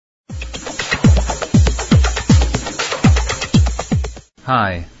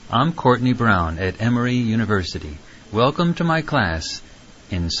Hi, I'm Courtney Brown at Emory University. Welcome to my class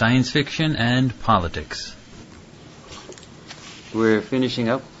in Science Fiction and Politics. We're finishing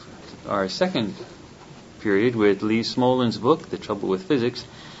up our second period with Lee Smollen's book, The Trouble with Physics.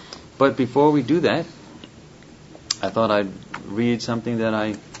 But before we do that, I thought I'd read something that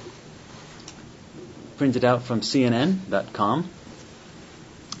I printed out from CNN.com.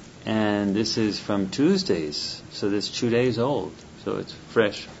 And this is from Tuesdays, so this is 2 days old. So it's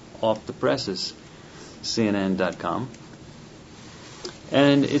fresh off the presses, CNN.com.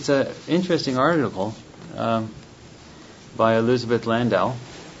 And it's an interesting article by Elizabeth Landau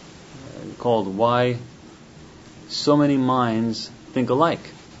called Why So Many Minds Think Alike.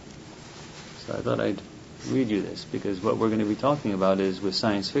 So I thought I'd read you this, because what we're going to be talking about is, with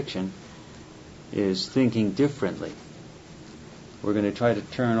science fiction, is thinking differently. We're going to try to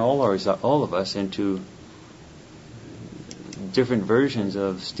turn all of us into different versions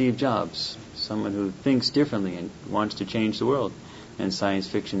of Steve Jobs, someone who thinks differently and wants to change the world. And science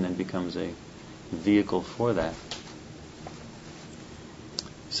fiction then becomes a vehicle for that.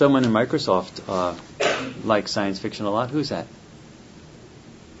 Someone in Microsoft likes science fiction a lot. Who's that?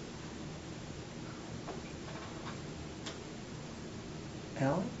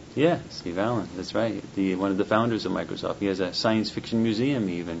 Allen? Yeah, Steve Allen. That's right. One of the founders of Microsoft. He has a science fiction museum.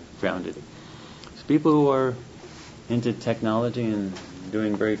 He even founded it. So people who are into technology and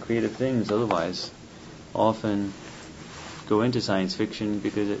doing very creative things otherwise often go into science fiction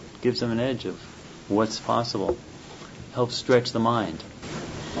because it gives them an edge of what's possible, helps stretch the mind.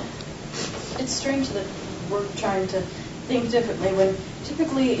 It's strange that we're trying to think differently when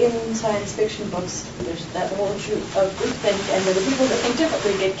typically in science fiction books there's that whole issue of groupthink, and the people that think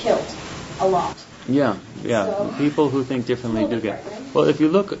differently get killed a lot. Yeah. So, people who think differently do get. Right? Well, if you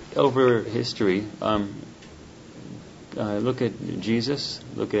look over history, look at Jesus,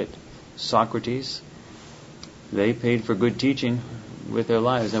 look at Socrates. They paid for good teaching with their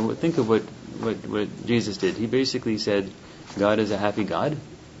lives. And think of what Jesus did. He basically said, God is a happy God,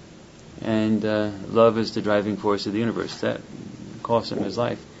 and love is the driving force of the universe. That cost him his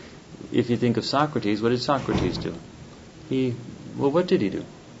life. If you think of Socrates, what did Socrates do? What did he do?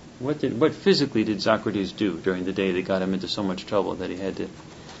 What physically did Socrates do during the day that got him into so much trouble that he had to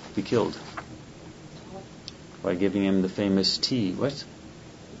be killed? By giving him the famous tea. What?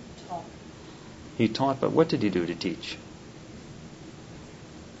 He taught, but what did he do to teach?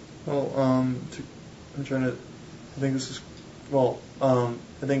 Well, I'm trying to. I think this is. Well, I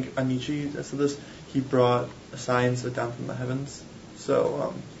think Anishi said this. He brought science down from the heavens.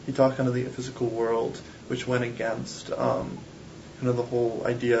 So he taught kind of the physical world, which went against kind of the whole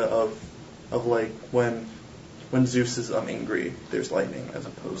idea of like when Zeus is angry, there's lightning, as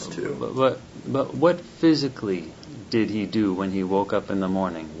opposed to. But what physically did he do when he woke up in the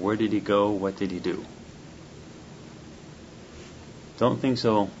morning? Where did he go? What did he do? Don't think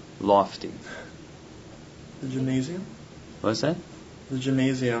so lofty. The gymnasium? What's that? The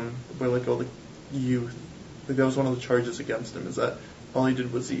gymnasium, where like all the youth. Like that was one of the charges against him, is that all he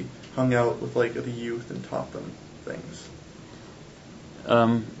did was he hung out with like the youth and taught them things.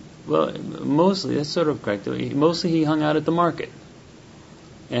 Well, mostly, that's sort of correct. Mostly he hung out at the market.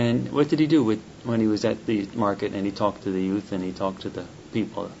 And what did he do when he was at the market and he talked to the youth and he talked to the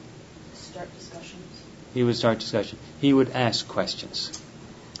people? Start discussions. He would start discussion. He would ask questions.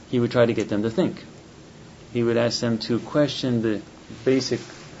 He would try to get them to think. He would ask them to question the basic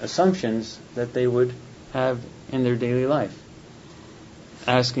assumptions that they would have in their daily life.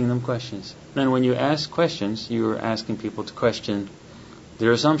 Asking them questions. And when you ask questions, you are asking people to question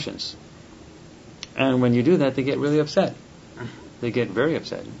their assumptions. And when you do that, they get really upset. They get very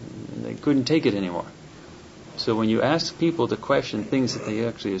upset. They couldn't take it anymore. So when you ask people to question things that they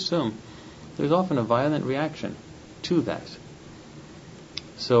actually assume, there's often a violent reaction to that.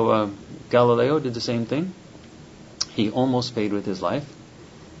 So Galileo did the same thing. He almost paid with his life.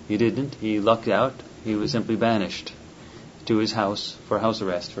 He didn't. He lucked out. He was simply banished to his house for house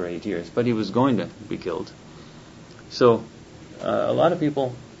arrest for 8 years. But he was going to be killed. So a lot of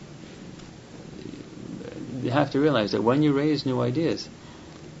people have to realize that when you raise new ideas,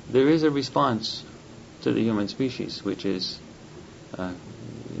 there is a response to the human species, which is,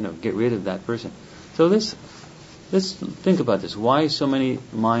 get rid of that person. So let's think about this. Why so many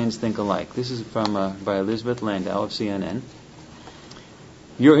minds think alike? This is by Elizabeth Landau of CNN.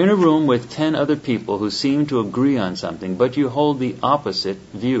 You're in a room with 10 other people who seem to agree on something, but you hold the opposite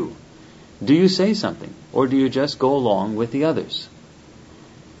view. Do you say something, or do you just go along with the others?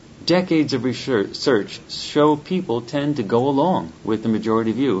 Decades of research show people tend to go along with the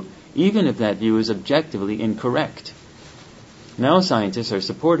majority view, even if that view is objectively incorrect. Now scientists are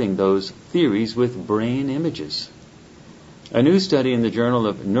supporting those theories with brain images. A new study in the Journal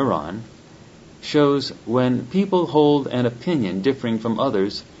of Neuron shows when people hold an opinion differing from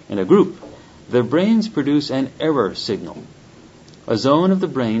others in a group, their brains produce an error signal. A zone of the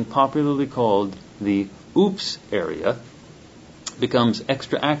brain, popularly called the oops area, becomes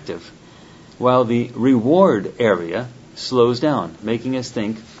extra active, while the reward area slows down, making us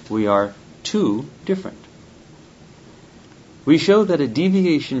think we are too different. We show that a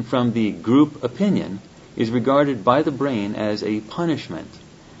deviation from the group opinion is regarded by the brain as a punishment,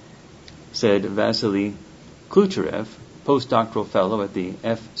 said Vasily Klucherev, postdoctoral fellow at the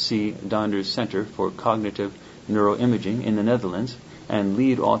F.C. Donders Center for Cognitive Neuroimaging in the Netherlands and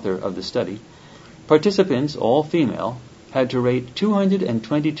lead author of the study. Participants, all female, had to rate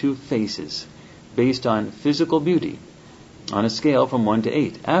 222 faces based on physical beauty on a scale from 1 to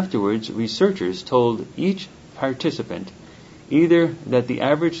 8. Afterwards, researchers told each participant either that the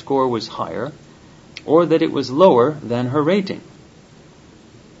average score was higher or that it was lower than her rating.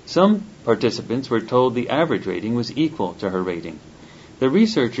 Some participants were told the average rating was equal to her rating. The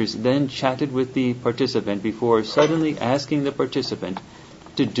researchers then chatted with the participant before suddenly asking the participant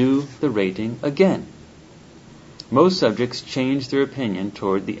to do the rating again. Most subjects changed their opinion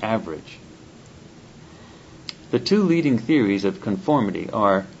toward the average. The two leading theories of conformity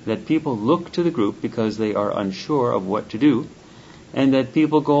are that people look to the group because they are unsure of what to do, and that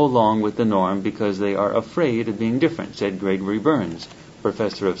people go along with the norm because they are afraid of being different, said Gregory Burns,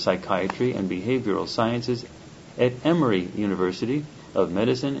 professor of psychiatry and behavioral sciences at Emory University of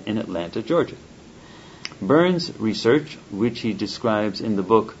Medicine in Atlanta, Georgia. Burns' research, which he describes in the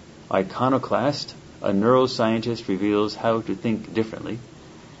book Iconoclast, a neuroscientist reveals how to think differently,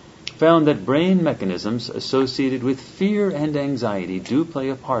 found that brain mechanisms associated with fear and anxiety do play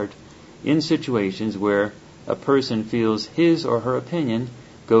a part in situations where a person feels his or her opinion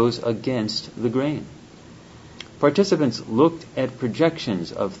goes against the grain. Participants looked at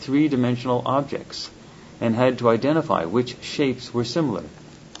projections of three-dimensional objects and had to identify which shapes were similar.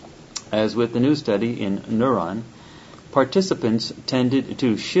 As with the new study in Neuron, participants tended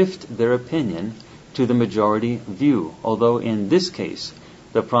to shift their opinion to the majority view, although in this case,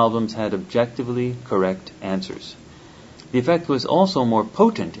 the problems had objectively correct answers. The effect was also more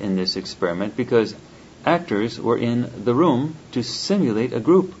potent in this experiment because actors were in the room to simulate a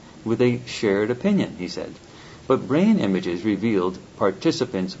group with a shared opinion, he said. But brain images revealed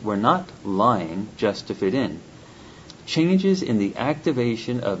participants were not lying just to fit in. Changes in the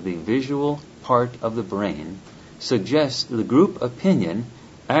activation of the visual part of the brain suggest the group opinion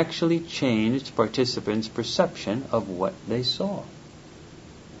actually changed participants' perception of what they saw.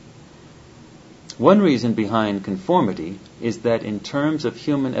 One reason behind conformity is that in terms of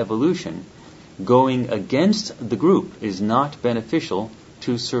human evolution, going against the group is not beneficial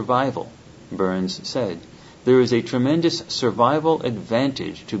to survival, Burns said. There is a tremendous survival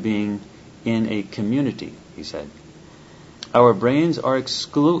advantage to being in a community, he said. Our brains are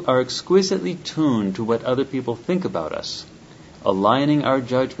exquisitely tuned to what other people think about us, aligning our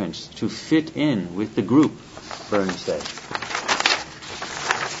judgments to fit in with the group, Burns said.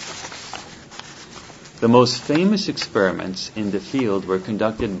 The most famous experiments in the field were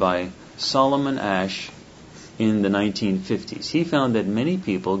conducted by Solomon Asch in the 1950s. He found that many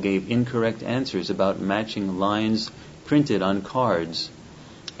people gave incorrect answers about matching lines printed on cards,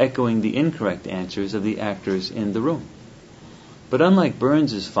 echoing the incorrect answers of the actors in the room. But unlike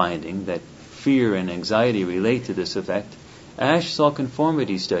Burns' finding that fear and anxiety relate to this effect, Asch saw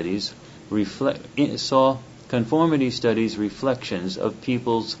conformity studies reflections of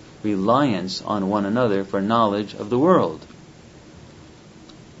people's reliance on one another for knowledge of the world.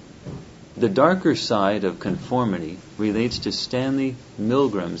 The darker side of conformity relates to Stanley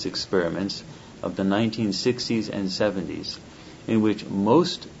Milgram's experiments of the 1960s and 70s, in which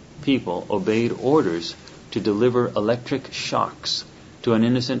most people obeyed orders to deliver electric shocks to an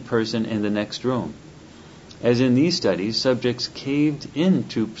innocent person in the next room. As in these studies, subjects caved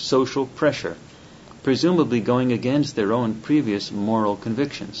into social pressure, presumably going against their own previous moral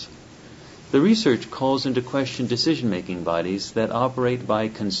convictions. The research calls into question decision-making bodies that operate by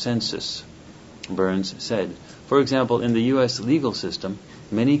consensus, Burns said. For example, in the U.S. legal system,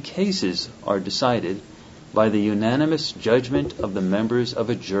 many cases are decided by the unanimous judgment of the members of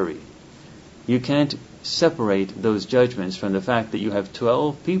a jury. You can't separate those judgments from the fact that you have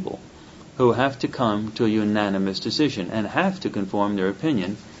 12 people who have to come to a unanimous decision and have to conform their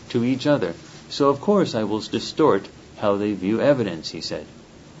opinion to each other. So of course I will distort how they view evidence, he said.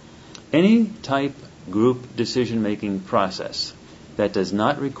 Any type group decision-making process that does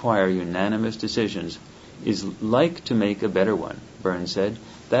not require unanimous decisions is like to make a better one, Burns said.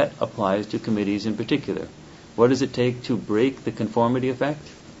 That applies to committees in particular. What does it take to break the conformity effect?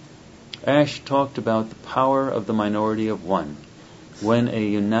 Ash talked about the power of the minority of one. When a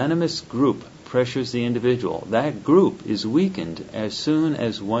unanimous group pressures the individual, that group is weakened as soon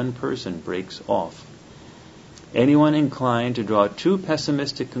as one person breaks off. Anyone inclined to draw too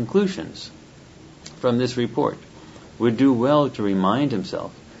pessimistic conclusions from this report would do well to remind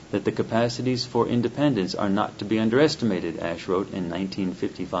himself that the capacities for independence are not to be underestimated, Ash wrote in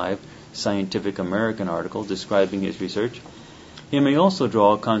 1955 Scientific American article describing his research. He may also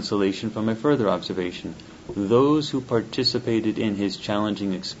draw consolation from a further observation. Those who participated in his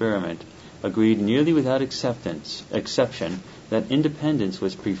challenging experiment agreed nearly without exception that independence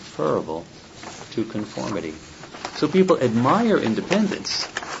was preferable to conformity. So people admire independence,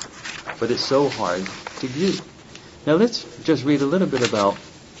 but it's so hard to view. Now let's just read a little bit about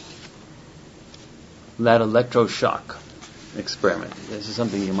that electroshock experiment. This is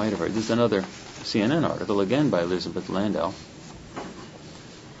something you might have heard. This is another CNN article, again by Elizabeth Landau.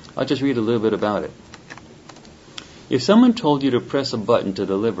 I'll just read a little bit about it. If someone told you to press a button to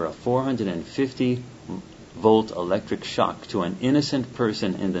deliver a 450-volt electric shock to an innocent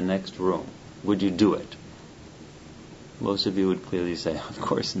person in the next room, would you do it? Most of you would clearly say, of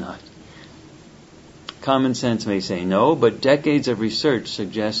course not. Common sense may say no, but decades of research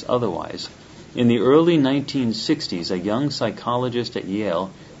suggests otherwise. In the early 1960s, a young psychologist at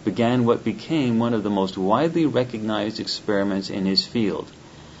Yale began what became one of the most widely recognized experiments in his field.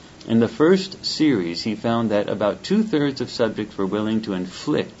 In the first series, he found that about 2/3 of subjects were willing to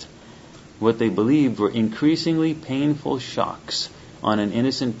inflict what they believed were increasingly painful shocks on an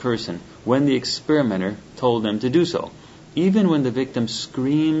innocent person when the experimenter told them to do so, even when the victim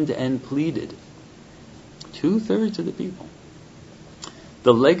screamed and pleaded. 2/3 of the people.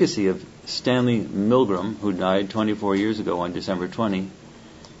 The legacy of Stanley Milgram, who died 24 years ago on December 20,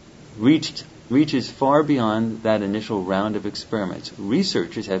 reaches far beyond that initial round of experiments.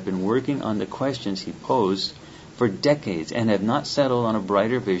 Researchers have been working on the questions he posed for decades and have not settled on a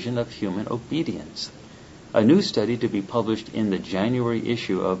brighter vision of human obedience. A new study to be published in the January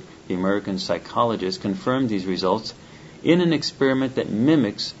issue of the American Psychologist confirmed these results in an experiment that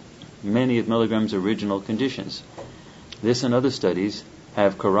mimics many of Milgram's original conditions. This and other studies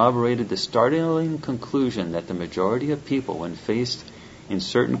have corroborated the startling conclusion that the majority of people, when faced in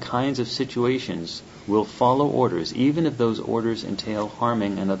certain kinds of situations, will follow orders, even if those orders entail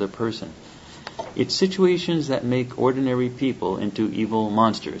harming another person. It's situations that make ordinary people into evil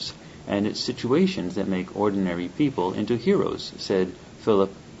monsters, and it's situations that make ordinary people into heroes, said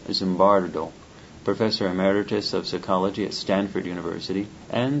Philip Zimbardo, Professor Emeritus of Psychology at Stanford University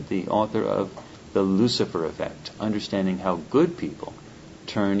and the author of The Lucifer Effect, Understanding How Good People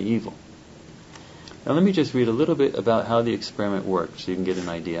Turn Evil. Now let me just read a little bit about how the experiment worked so you can get an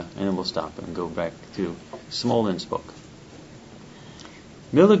idea, and then we'll stop and go back to Smolin's book.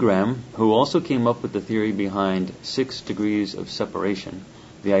 Milgram, who also came up with the theory behind 6 degrees of separation,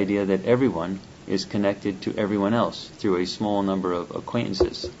 the idea that everyone is connected to everyone else through a small number of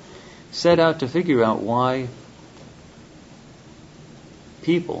acquaintances, set out to figure out why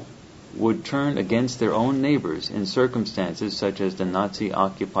people would turn against their own neighbors in circumstances such as the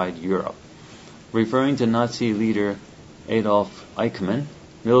Nazi-occupied Europe. Referring to Nazi leader Adolf Eichmann,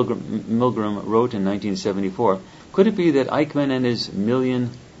 Milgram wrote in 1974, "Could it be that Eichmann and his million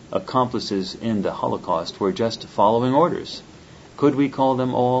accomplices in the Holocaust were just following orders? Could we call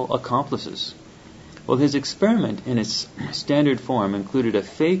them all accomplices?" Well, his experiment in its standard form included a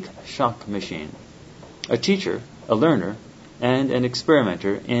fake shock machine, a teacher, a learner, and an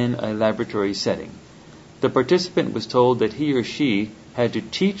experimenter in a laboratory setting. The participant was told that he or she had to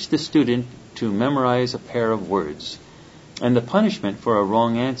teach the student to memorize a pair of words, and the punishment for a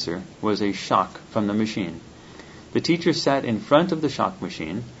wrong answer was a shock from the machine. The teacher sat in front of the shock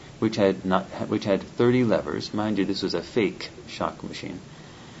machine, which had 30 levers. Mind you, this was a fake shock machine.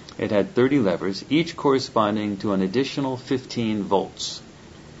 It had 30 levers, each corresponding to an additional 15 volts.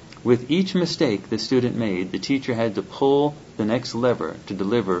 With each mistake the student made, the teacher had to pull the next lever to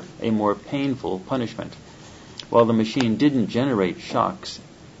deliver a more painful punishment. While the machine didn't generate shocks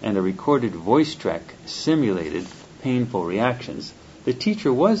and a recorded voice track simulated painful reactions, the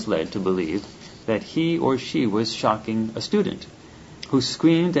teacher was led to believe that he or she was shocking a student who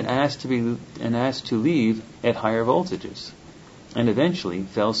screamed and asked to leave at higher voltages, and eventually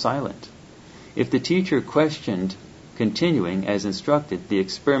fell silent. If the teacher questioned continuing as instructed, the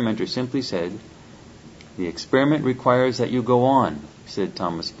experimenter simply said, "The experiment requires that you go on," said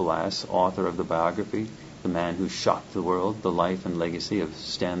Thomas Blass, author of the biography, The Man Who Shocked the World, The Life and Legacy of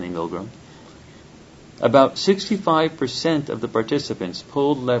Stanley Milgram. About 65% of the participants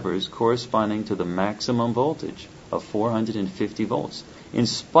pulled levers corresponding to the maximum voltage of 450 volts, in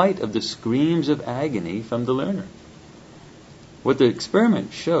spite of the screams of agony from the learner. What the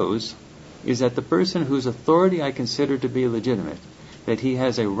experiment shows is that the person whose authority I consider to be legitimate, that he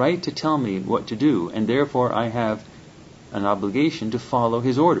has a right to tell me what to do, and therefore I have an obligation to follow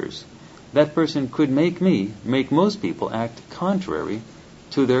his orders. That person could make most people act contrary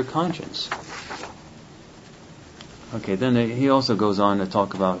to their conscience. Okay, then he also goes on to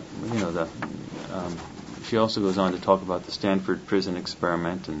talk about, she also goes on to talk about the Stanford prison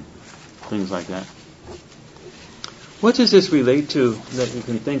experiment and things like that. What does this relate to that you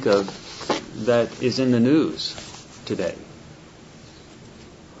can think of that is in the news today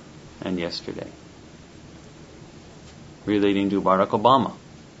and yesterday? Relating to Barack Obama,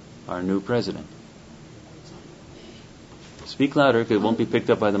 our new president. Speak louder because it won't be picked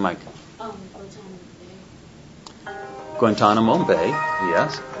up by the mic. Guantanamo Bay,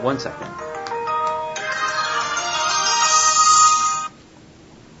 yes. 1 second.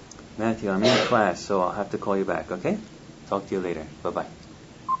 Matthew, I'm in class, so I'll have to call you back, okay? Talk to you later. Bye-bye.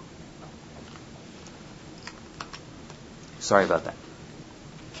 Sorry about that.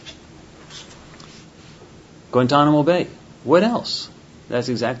 Guantanamo Bay. What else? That's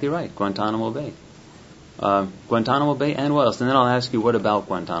exactly right. Guantanamo Bay. Guantanamo Bay and what else? And then I'll ask you, what about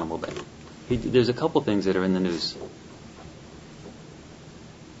Guantanamo Bay? There's a couple things that are in the news.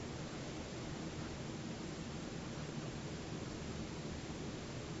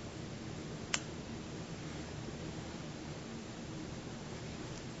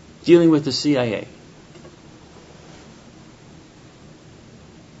 Dealing with the CIA.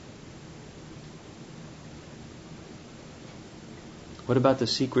 What about the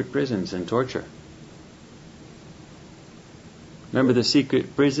secret prisons and torture? Remember the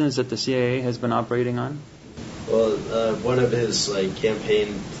secret prisons that the CIA has been operating on? Well, one of his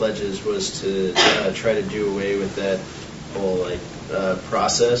campaign pledges was to try to do away with that whole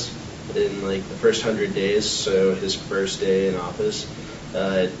process in the first 100 days. So his first day in office,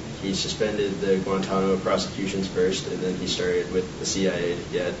 he suspended the Guantanamo prosecutions first, and then he started with the CIA to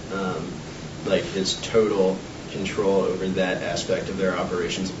get his total control over that aspect of their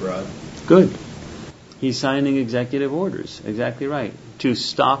operations abroad. Good. He's signing executive orders, exactly right, to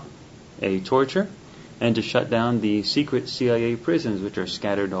stop a torture and to shut down the secret CIA prisons which are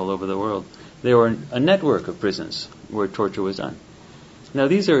scattered all over the world. There were a network of prisons where torture was done. Now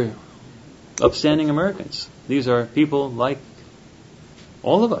these are upstanding Americans. These are people like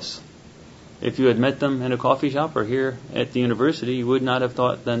all of us. If you had met them in a coffee shop or here at the university, you would not have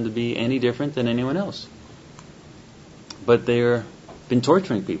thought them to be any different than anyone else. But they've been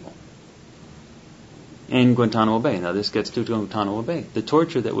torturing people in Guantanamo Bay. Now this gets to Guantanamo Bay. The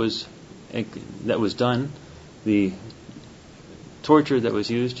torture that was done, the torture that was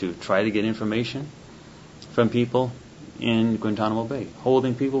used to try to get information from people in Guantanamo Bay,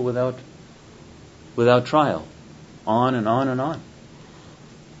 holding people without trial, on and on and on.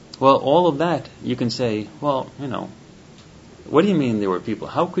 Well, all of that, you can say, well, what do you mean there were people?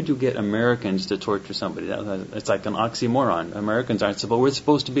 How could you get Americans to torture somebody? It's like an oxymoron. Americans aren't supposed. We're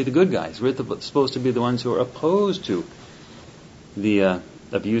supposed to be the good guys. We're supposed to be the ones who are opposed to the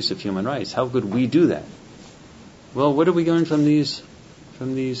abuse of human rights. How could we do that? Well, what are we learn from these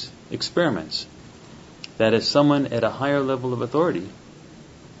experiments? That if someone at a higher level of authority,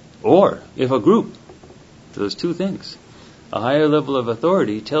 or if a group, those two things, a higher level of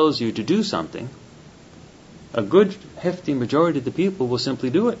authority tells you to do something, a good, hefty majority of the people will simply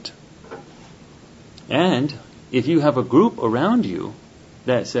do it. And if you have a group around you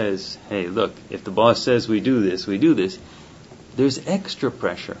that says, hey, look, if the boss says we do this, there's extra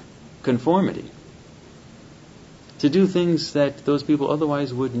pressure, conformity, to do things that those people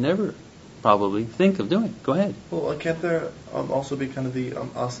otherwise would never probably think of doing. Go ahead. Well, can't there also be kind of the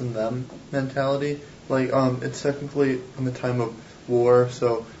us and them mentality? It's technically in the time of war,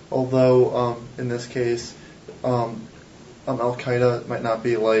 so although in this case Al-Qaeda might not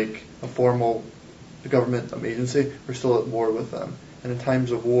be like a formal government agency, we're still at war with them. And in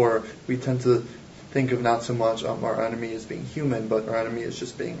times of war, we tend to think of not so much our enemy as being human, but our enemy as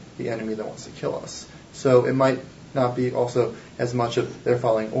just being the enemy that wants to kill us. So it might not be also as much of their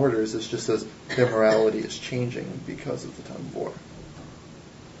following orders, it's just as their morality is changing because of the time of war.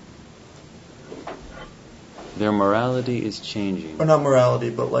 Their morality is changing. Or not morality,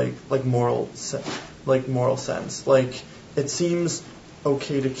 but like moral sense. Like, it seems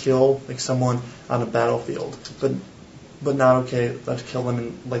okay to kill someone on a battlefield, but not okay to kill them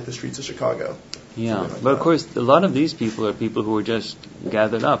in the streets of Chicago. Yeah, something like but of that. course, a lot of these people are people who are just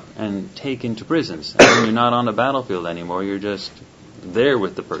gathered up and taken to prisons. And when you're not on a battlefield anymore, you're just there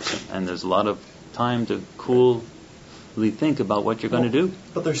with the person, and there's a lot of time to coolly think about what you're going to do.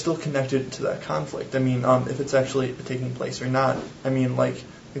 But they're still connected to that conflict. I mean, if it's actually taking place or not. I mean, like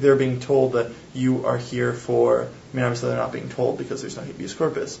they're being told that you are here for. I mean, obviously they're not being told because there's no habeas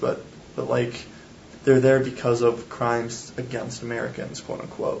corpus, but like they're there because of crimes against Americans, quote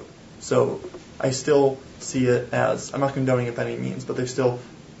unquote. So I still see it as, I'm not condoning it by any means, but there's still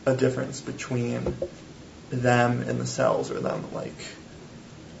a difference between them in the cells or them like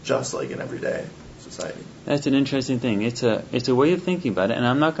just like in everyday society. That's an interesting thing. It's a way of thinking about it, and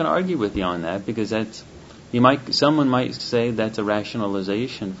I'm not going to argue with you on that because someone might say that's a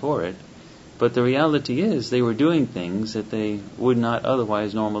rationalization for it, but the reality is they were doing things that they would not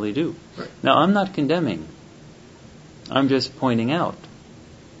otherwise normally do. Right. Now, I'm not condemning. I'm just pointing out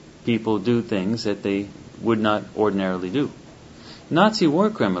people do things that they would not ordinarily do. Nazi war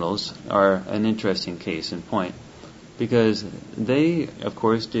criminals are an interesting case in point because they, of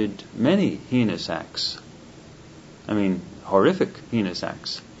course, did many heinous acts. I mean, horrific heinous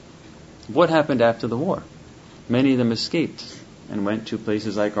acts. What happened after the war? Many of them escaped and went to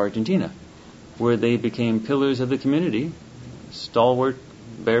places like Argentina, where they became pillars of the community, stalwart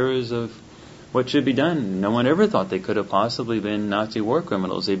bearers of what should be done. No one ever thought they could have possibly been Nazi war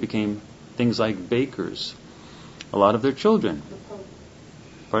criminals. They became things like bakers. A lot of their children. The Pope.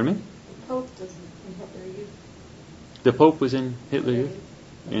 Pardon me? The Pope doesn't in Hitler Youth. The Pope was in Hitler Youth?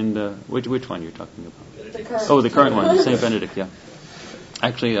 In the which one you're talking about? The current. Oh, the current one, Saint Benedict. Yeah.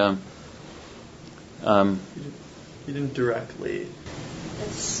 Actually, He didn't directly. But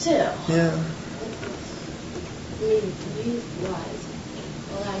still. Yeah. I mean, youth-wise,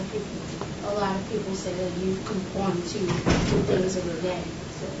 a lot of people say that youth conform to the things of the day.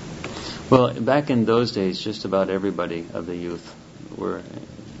 So. well, back in those days, just about everybody of the youth were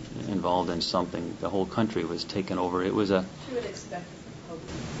involved in something. The whole country was taken over. It was a You would expect from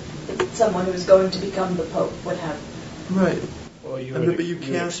the Pope that someone who is going to become the Pope would have. Right. Well, you I would, mean, but you would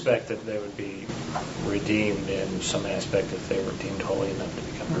can't- expect that they would be redeemed in some aspect if they were deemed holy enough to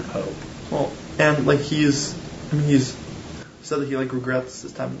become the Pope. Well, and like he's said that he like regrets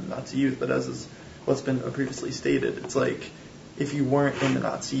his time in the Nazi youth, but as is what's been previously stated, it's like if you weren't in the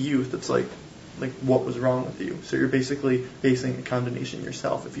Nazi youth, it's like what was wrong with you? So you're basically facing a condemnation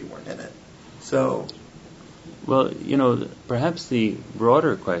yourself if you weren't in it. So well, perhaps the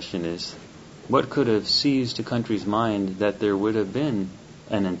broader question is, what could have seized a country's mind that there would have been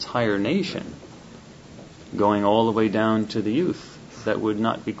an entire nation going all the way down to the youth that would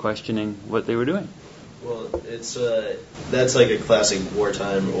not be questioning what they were doing? Well, it's that's like a classic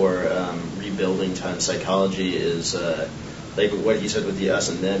wartime or rebuilding time psychology is like what he said with the us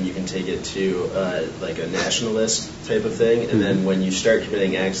and them. You can take it to like a nationalist type of thing, and then when you start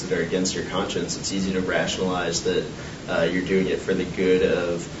committing acts that are against your conscience, it's easy to rationalize that you're doing it for the good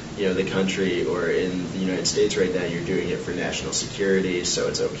of the country, or in the United States right now, you're doing it for national security, so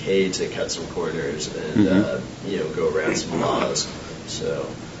it's okay to cut some corners and go around some laws. So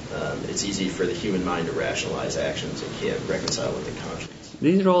it's easy for the human mind to rationalize actions it can't reconcile with the conscience.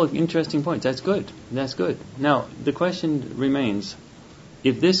 These are all interesting points. That's good. That's good. Now, the question remains,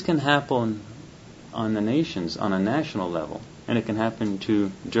 if this can happen on the nations, on a national level, and it can happen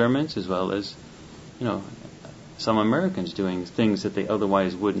to Germans as well as, some Americans doing things that they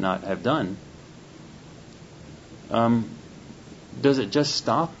otherwise would not have done, does it just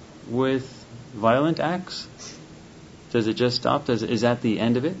stop with violent acts? Does it just stop? Is that the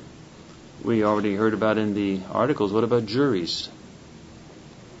end of it? We already heard about in the articles. What about juries?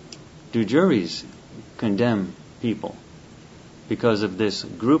 Do juries condemn people because of this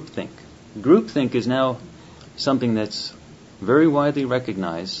groupthink? Groupthink is now something that's very widely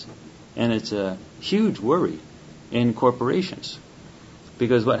recognized, and it's a huge worry in corporations.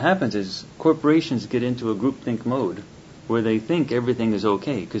 Because what happens is corporations get into a groupthink mode where they think everything is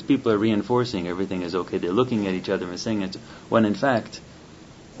okay, because people are reinforcing everything is okay. They're looking at each other and saying it, when in fact,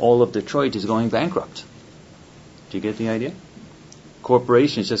 all of Detroit is going bankrupt. Do you get the idea?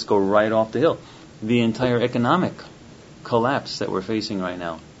 Corporations just go right off the hill. The entire economic collapse that we're facing right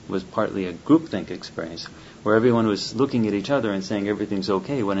now was partly a groupthink experience, where everyone was looking at each other and saying everything's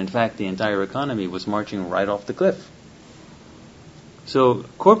okay, when in fact the entire economy was marching right off the cliff. So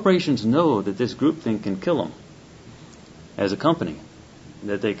corporations know that this groupthink can kill them as a company,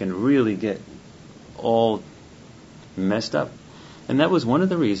 that they can really get all messed up. And that was one of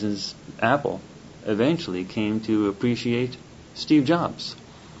the reasons Apple eventually came to appreciate Steve Jobs.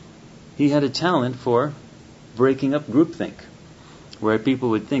 He had a talent for breaking up groupthink, where people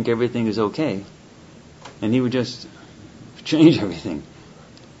would think everything is okay, and he would just change everything.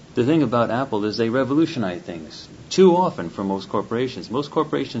 The thing about Apple is they revolutionize things too often for most corporations. Most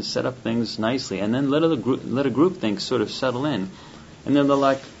corporations set up things nicely and then let a group think sort of settle in, and then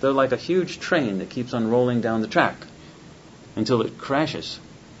they're like a huge train that keeps on rolling down the track until it crashes.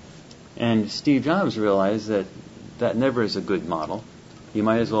 And Steve Jobs realized that never is a good model. You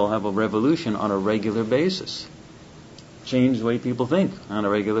might as well have a revolution on a regular basis. Change the way people think on a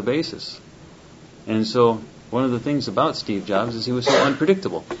regular basis. And so one of the things about Steve Jobs is he was so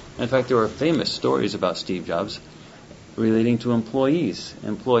unpredictable. In fact, there are famous stories about Steve Jobs relating to employees.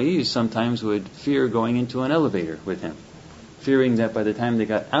 Employees sometimes would fear going into an elevator with him, fearing that by the time they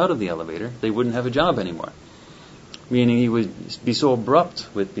got out of the elevator, they wouldn't have a job anymore. Meaning he would be so abrupt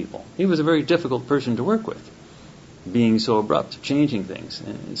with people. He was a very difficult person to work with, being so abrupt, changing things.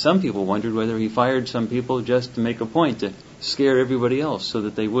 And some people wondered whether he fired some people just to make a point, to scare everybody else so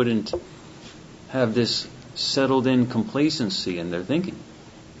that they wouldn't have this settled-in complacency in their thinking.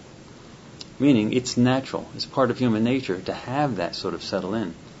 Meaning it's natural, it's part of human nature to have that sort of settle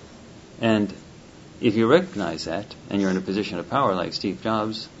in. And if you recognize that, and you're in a position of power like Steve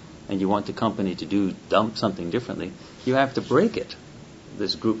Jobs, and you want the company to do something differently, you have to break it,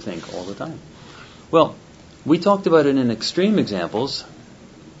 this groupthink, all the time. Well, we talked about it in extreme examples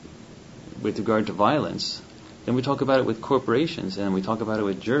with regard to violence. Then we talk about it with corporations, and we talk about it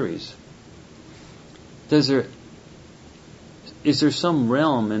with juries. Is there some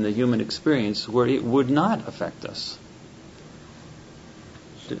realm in the human experience where it would not affect us?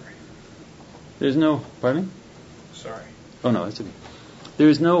 There's no... Pardon me? Sorry. Oh, no, it's okay.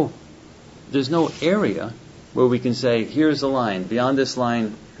 There's no area where we can say, here's the line. Beyond this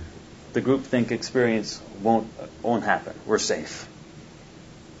line, the groupthink experience won't happen. We're safe.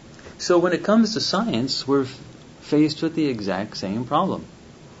 So when it comes to science, we're faced with the exact same problem.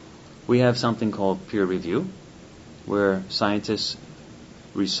 We have something called peer review, where scientists'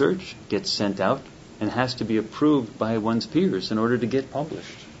 research gets sent out and has to be approved by one's peers in order to get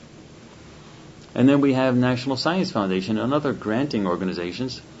published. And then we have National Science Foundation and other granting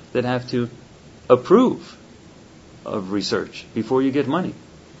organizations that have to approve of research before you get money.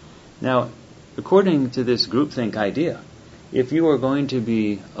 Now, according to this groupthink idea, if you are going to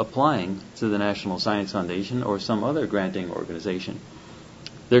be applying to the National Science Foundation or some other granting organization,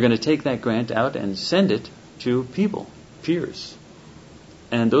 they're going to take that grant out and send it to people, peers.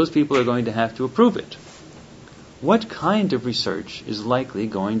 And those people are going to have to approve it. What kind of research is likely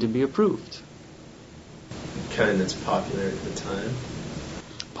going to be approved? Kind that's popular at the time.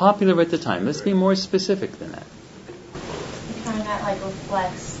 Popular at the time. Let's be more specific than that. The kind that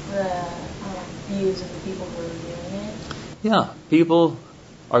reflects the views of the people who are reviewing it. Yeah, people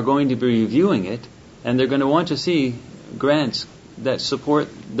are going to be reviewing it, and they're going to want to see grants that support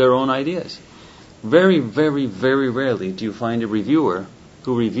their own ideas. Very, very, very rarely do you find a reviewer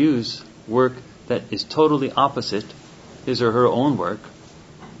who reviews work that is totally opposite his or her own work,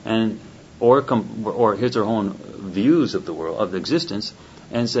 and or his or her own views of the world, of existence,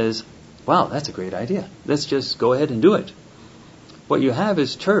 and says, "Wow, that's a great idea. Let's just go ahead and do it." What you have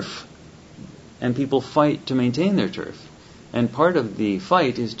is turf, and people fight to maintain their turf. And part of the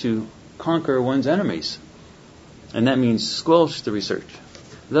fight is to conquer one's enemies. And that means squelch the research.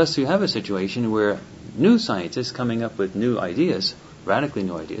 Thus, you have a situation where new scientists coming up with new ideas, radically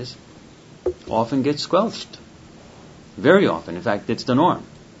new ideas, often get squelched. Very often. In fact, it's the norm.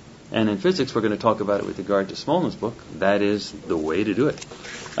 And in physics, we're going to talk about it with regard to Smoln's book. That is the way to do it.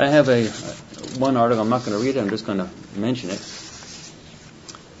 I have one article. I'm not going to read it. I'm just going to mention it.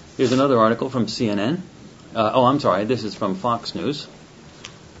 Here's another article from CNN. This is from Fox News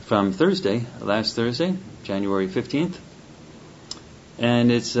from last Thursday, January 15th. And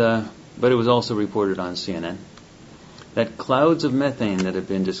but it was also reported on CNN that clouds of methane that have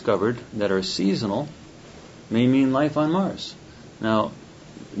been discovered that are seasonal may mean life on Mars. Now,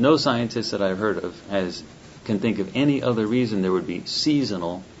 no scientist that I've heard of can think of any other reason there would be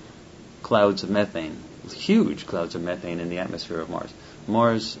seasonal clouds of methane, huge clouds of methane in the atmosphere of Mars.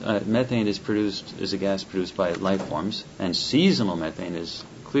 Methane is a gas produced by life forms, and seasonal methane is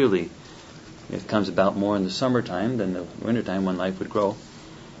clearly, it comes about more in the summertime than the wintertime when life would grow.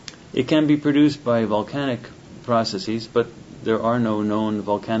 It can be produced by volcanic processes, but there are no known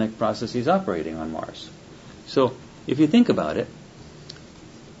volcanic processes operating on Mars. So, if you think about it,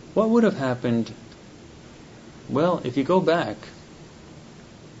 what would have happened? Well, if you go back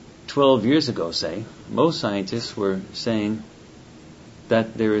 12 years ago, say, most scientists were saying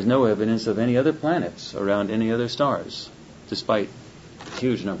that there is no evidence of any other planets around any other stars, despite a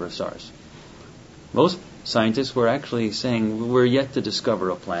huge number of stars. Most scientists were actually saying we're yet to discover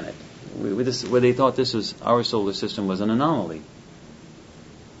a planet. where they thought our solar system was an anomaly.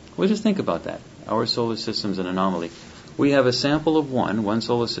 Well, just think about that. Our solar system's an anomaly. We have a sample of one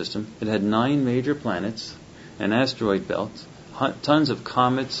solar system. It had 9 major planets, an asteroid belt, tons of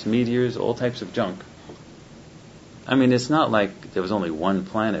comets, meteors, all types of junk. I mean, it's not like there was only one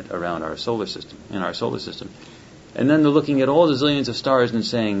planet around our solar system, in our solar system. And then they're looking at all the zillions of stars and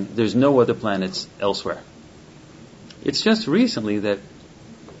saying there's no other planets elsewhere. It's just recently that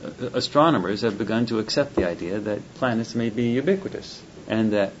astronomers have begun to accept the idea that planets may be ubiquitous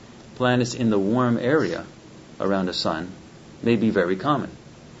and that planets in the warm area around a sun may be very common.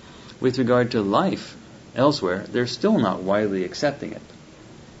 With regard to life elsewhere, they're still not widely accepting it,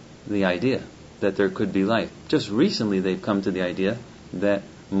 the idea that there could be life. Just recently they've come to the idea that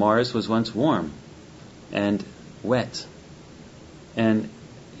Mars was once warm and wet and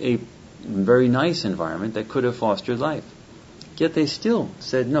a very nice environment that could have fostered life. Yet they still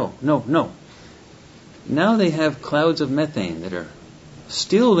said no. Now they have clouds of methane that are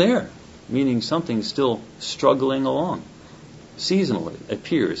still there, meaning something's still struggling along. Seasonally it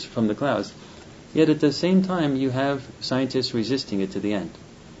appears from the clouds. Yet at the same time you have scientists resisting it to the end.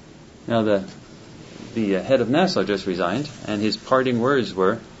 Now the head of NASA just resigned, and his parting words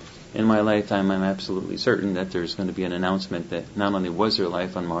were, in my lifetime I'm absolutely certain that there's going to be an announcement that not only was there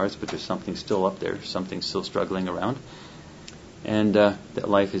life on Mars, but there's something still up there, something still struggling around, and that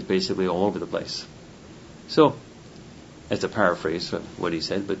life is basically all over the place. So, that's a paraphrase of what he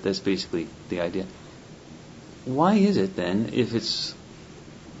said, but that's basically the idea. Why is it then, if this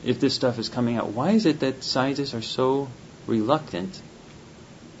stuff is coming out, why is it that scientists are so reluctant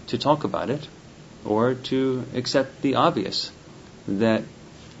to talk about it or to accept the obvious, that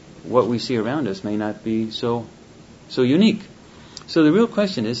what we see around us may not be so unique? So the real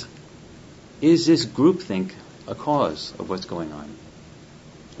question is this groupthink a cause of what's going on?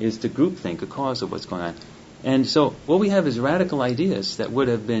 Is the groupthink a cause of what's going on? And so what we have is radical ideas that would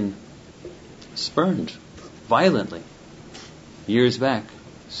have been spurned violently years back,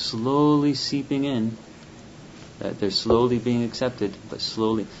 slowly seeping in, that they're slowly being accepted, but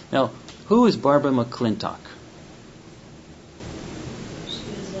slowly. Now, who is Barbara McClintock?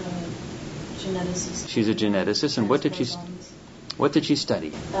 She's a geneticist. She's a geneticist, and what did she study?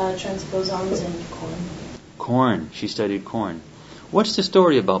 Transposons and corn. Corn. She studied corn. What's the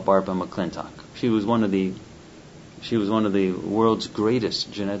story about Barbara McClintock? She was one of the world's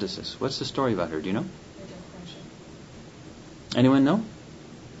greatest geneticists. What's the story about her? Do you know? Anyone know?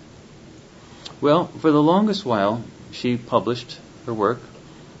 Well, for the longest while, she published her work,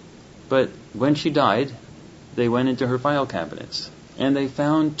 but when she died, they went into her file cabinets, and they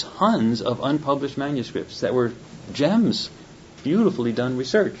found tons of unpublished manuscripts that were gems, beautifully done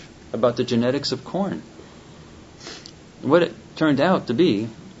research about the genetics of corn. What it turned out to be,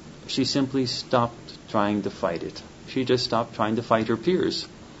 she simply stopped trying to fight it. She just stopped trying to fight her peers.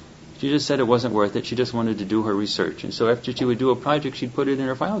 She just said it wasn't worth it. She just wanted to do her research. And so after she would do a project, she'd put it in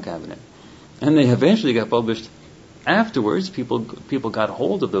her file cabinet. And they eventually got published afterwards. People got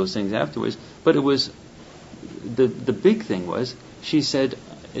hold of those things afterwards. But it was, the big thing was, she said,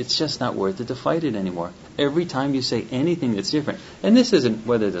 it's just not worth it to fight it anymore. Every time you say anything that's different, and this isn't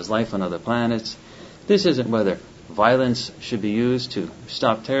whether there's life on other planets, this isn't whether violence should be used to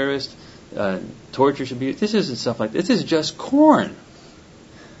stop terrorists, torture should be used, this isn't stuff like this. This is just corn.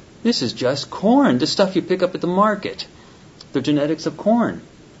 This is just corn, the stuff you pick up at the market, the genetics of corn.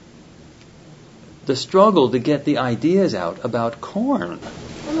 The struggle to get the ideas out about corn.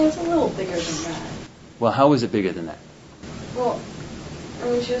 I mean, it's a little bigger than that. Well, how is it bigger than that? Well, I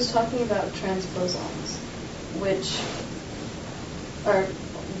mean, she was talking about transposons, which are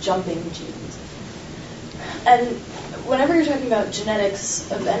jumping genes. And whenever you're talking about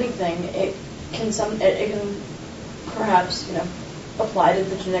genetics of anything, it can perhaps, apply to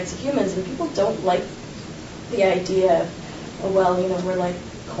the genetics of humans, and people don't like the idea of, we're like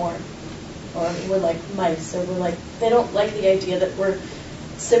corn, or we're like mice, or they don't like the idea that we're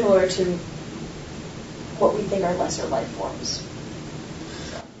similar to what we think are lesser life forms.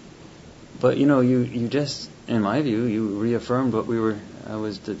 But you just, in my view, you reaffirmed what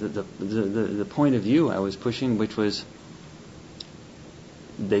the point of view I was pushing, which was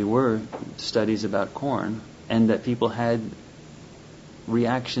they were studies about corn, and that people had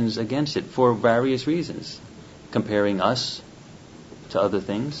reactions against it for various reasons, comparing us to other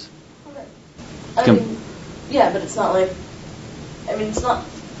things. Okay. But it's not like, it's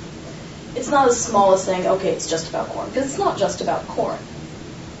not as small as saying, okay, it's just about corn, because it's not just about corn.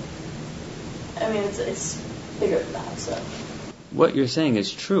 I mean, it's bigger than that. So what you're saying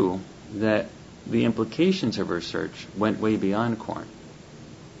is true, that the implications of research went way beyond corn.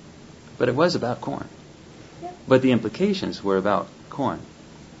 but it was about corn. Yep. But the implications were about corn.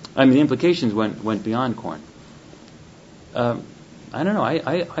 I mean, the implications went beyond corn. I don't know.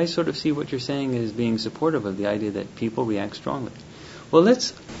 I sort of see what you're saying as being supportive of the idea that people react strongly. Well,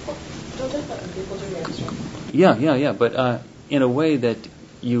 let's... Don't talk about people do react strongly. Yeah. But in a way that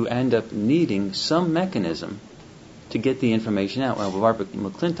you end up needing some mechanism to get the information out. Well, Barbara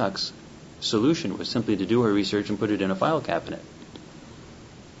McClintock's solution was simply to do her research and put it in a file cabinet.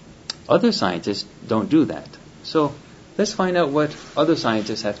 Other scientists don't do that. So let's find out what other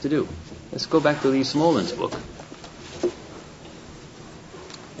scientists have to do. Let's go back to Lee Smolin's book.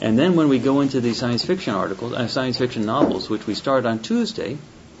 And then when we go into the science fiction articles, science fiction novels, which we start on Tuesday,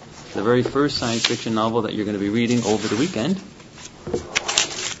 the very first science fiction novel that you're going to be reading over the weekend,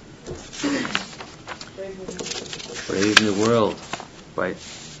 Brave New World by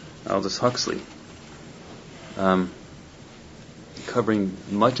Aldous Huxley, covering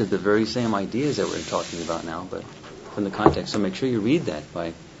much of the very same ideas that we're talking about now, but from the context. So make sure you read that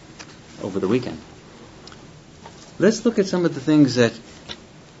over the weekend. Let's look at some of the things that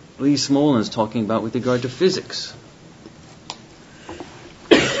Lee Smolin is talking about with regard to physics.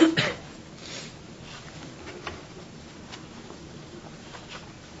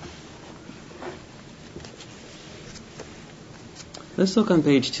 Let's look on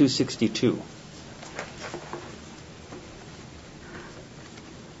page 262.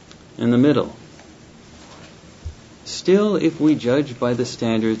 In the middle. Still, if we judge by the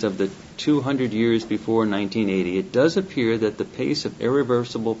standards of the 200 years before 1980, it does appear that the pace of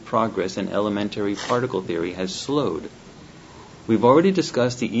irreversible progress in elementary particle theory has slowed. We've already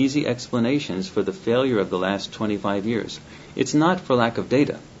discussed the easy explanations for the failure of the last 25 years. It's not for lack of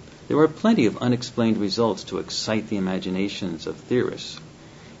data. There are plenty of unexplained results to excite the imaginations of theorists.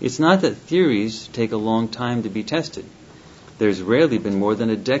 It's not that theories take a long time to be tested. There's rarely been more than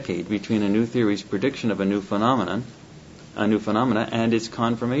a decade between a new theory's prediction of a new phenomena and its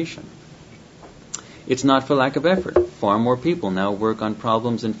confirmation. It's not for lack of effort. Far more people now work on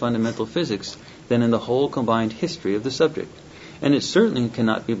problems in fundamental physics than in the whole combined history of the subject. And it certainly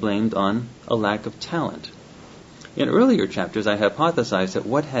cannot be blamed on a lack of talent. In earlier chapters, I hypothesized that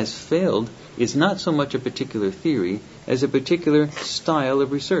what has failed is not so much a particular theory as a particular style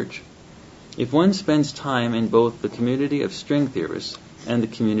of research. If one spends time in both the community of string theorists and the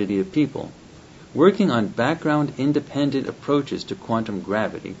community of people, working on background-independent approaches to quantum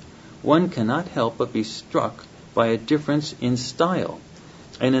gravity, one cannot help but be struck by a difference in style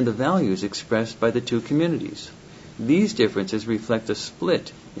and in the values expressed by the two communities. These differences reflect a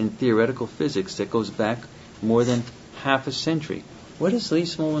split in theoretical physics that goes back more than half a century. What is Lee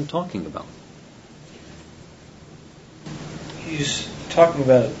Smolin talking about? He's talking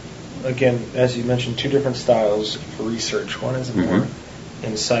about, again, as you mentioned, two different styles for research. One is a more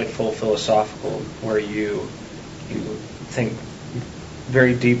insightful, philosophical, where you think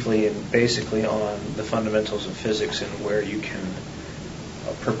very deeply and basically on the fundamentals of physics and where you can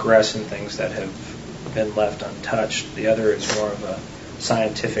progress in things that have been left untouched. The other is more of a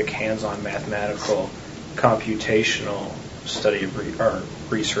scientific, hands-on, mathematical, computational study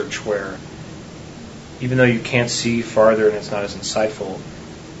of research where even though you can't see farther and it's not as insightful,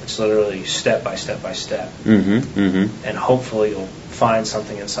 it's literally step by step by step. And hopefully you'll find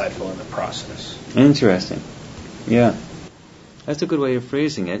something insightful in the process. Interesting. Yeah. That's a good way of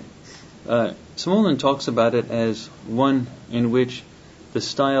phrasing it. Smolin talks about it as one in which the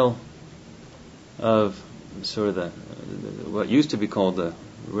style of sort of the what used to be called the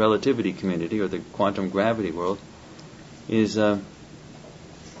relativity community or the quantum gravity world is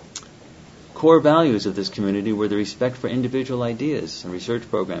core values of this community were the respect for individual ideas and research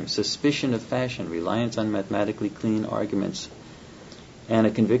programs, suspicion of fashion, reliance on mathematically clean arguments, and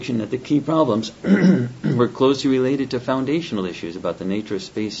a conviction that the key problems were closely related to foundational issues about the nature of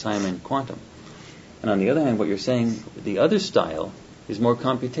space, time, and quantum. And on the other hand, what you're saying, the other style is more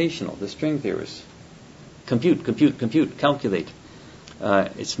computational, the string theorists. Compute, calculate.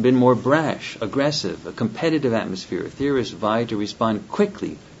 It's been more brash, aggressive, a competitive atmosphere. Theorists vie to respond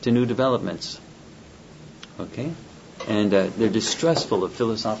quickly to new developments. Okay? And they're distrustful of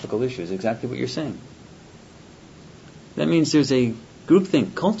philosophical issues, exactly what you're saying. That means there's a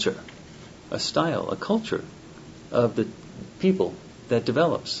groupthink culture, a style, a culture of the people that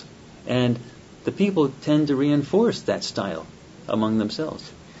develops. And the people tend to reinforce that style among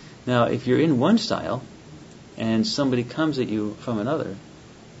themselves. Now, if you're in one style and somebody comes at you from another,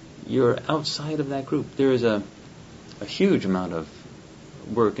 you're outside of that group. There is a huge amount of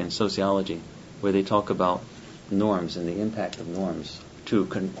work in sociology where they talk about norms and the impact of norms to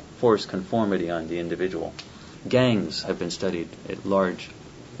force conformity on the individual. Gangs have been studied at large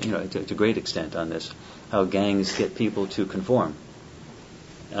to a great extent on this, how gangs get people to conform,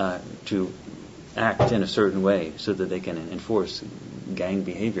 to act in a certain way so that they can enforce gang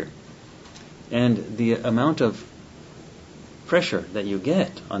behavior. And the amount of pressure that you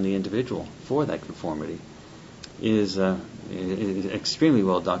get on the individual for that conformity is extremely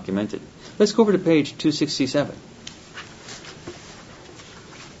well documented. Let's go over to page 267.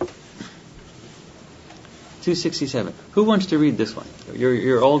 267. Who wants to read this one?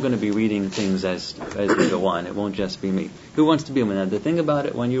 You're all going to be reading things as we go on. It won't just be me. Who wants to be one? Now, the thing about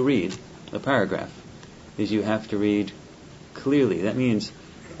it when you read a paragraph is you have to read clearly. That means,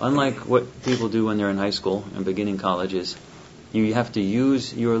 unlike what people do when they're in high school and beginning college, is you have to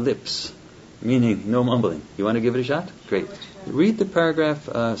use your lips, meaning no mumbling. You want to give it a shot? Great. Read the paragraph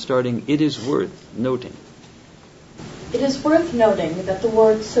starting, "It is worth noting." It is worth noting that the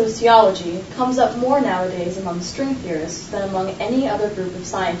word sociology comes up more nowadays among string theorists than among any other group of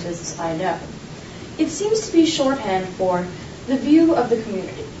scientists I know. It seems to be shorthand for the view of the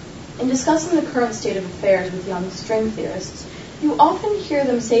community. In discussing the current state of affairs with young string theorists, you often hear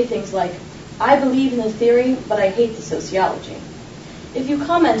them say things like, "I believe in the theory, but I hate the sociology." If you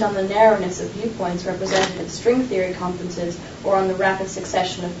comment on the narrowness of viewpoints represented at string theory conferences or on the rapid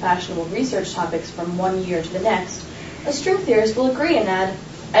succession of fashionable research topics from one year to the next, a string theorist will agree and add,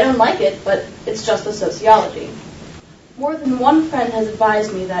 "I don't like it, but it's just the sociology." More than one friend has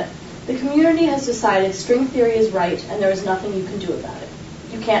advised me that the community has decided string theory is right and there is nothing you can do about it.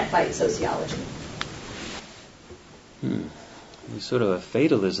 You can't fight sociology. There's sort of a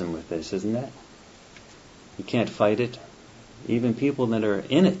fatalism with this, isn't that? You can't fight it. Even people that are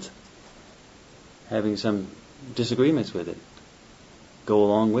in it, having some disagreements with it, go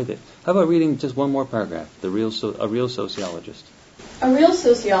along with it. How about reading just one more paragraph, a real sociologist? A real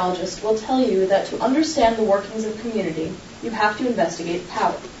sociologist will tell you that to understand the workings of community, you have to investigate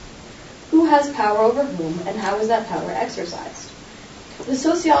power. Who has power over whom, and how is that power exercised? The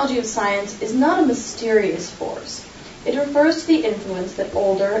sociology of science is not a mysterious force. It refers to the influence that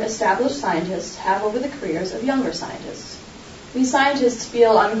older, established scientists have over the careers of younger scientists. We scientists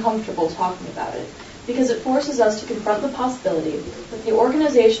feel uncomfortable talking about it, because it forces us to confront the possibility that the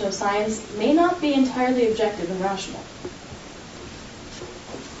organization of science may not be entirely objective and rational.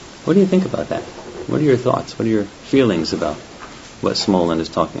 What do you think about that? What are your thoughts? What are your feelings about what Smolin is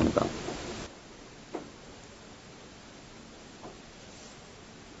talking about?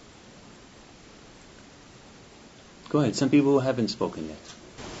 Go ahead. Some people haven't spoken yet.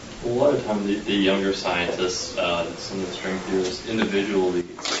 Well, a lot of times the younger scientists, some of the string theorists, individually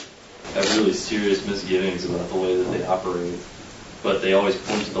have really serious misgivings about the way that they operate, but they always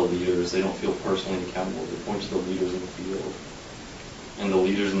point to the leaders. They don't feel personally accountable. They point to the leaders in the field. And the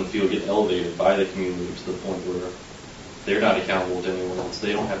leaders in the field get elevated by the community to the point where they're not accountable to anyone else.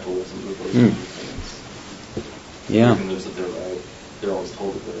 They don't have to listen to those things. Yeah. Everyone knows that they're right. They're always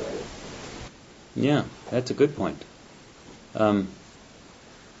told that they're right. Yeah, that's a good point.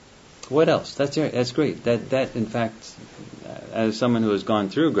 What else? That's great. That in fact, as someone who has gone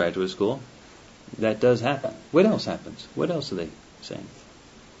through graduate school, that does happen. What else happens? What else are they saying?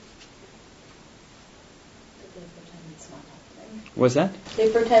 They pretend it's not happening. What's that? They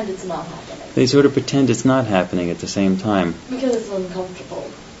pretend it's not happening. They sort of pretend it's not happening at the same time. Because it's an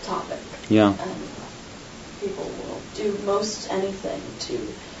uncomfortable topic. Yeah. And people will do most anything to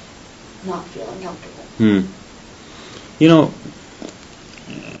not feel uncomfortable. You know,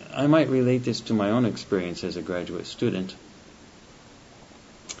 I might relate this to my own experience as a graduate student.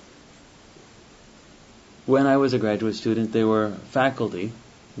 When I was a graduate student, there were faculty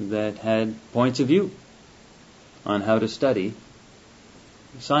that had points of view on how to study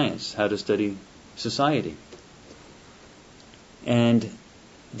science, how to study society. And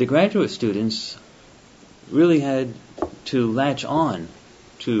the graduate students really had to latch on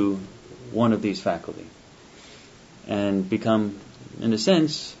to one of these faculty and become, in a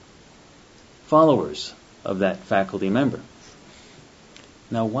sense, followers of that faculty member.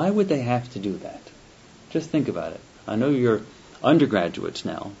 Now, why would they have to do that? Just think about it. I know you're undergraduates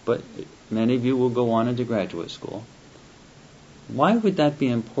now, but many of you will go on into graduate school. Why would that be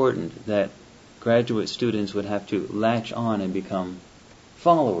important that graduate students would have to latch on and become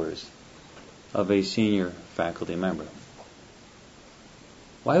followers of a senior faculty member?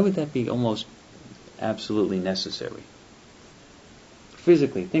 Why would that be almost absolutely necessary?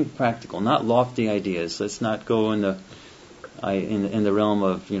 Physically, think practical, not lofty ideas. Let's not go in the realm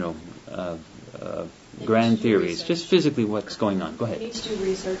of grand theories. Research. Just physically, what's going on? Go ahead. They need to do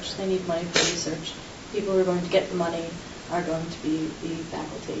research. They need money for research. People who are going to get the money are going to be the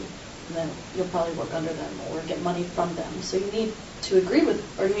faculty. and then you'll probably work under them or get money from them. So you need to agree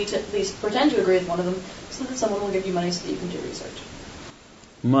with, or you need to at least pretend to agree with one of them so that someone will give you money so that you can do research.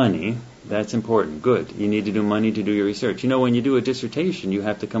 Money, that's important. Good. You need to do money to do your research. You know, when you do a dissertation, you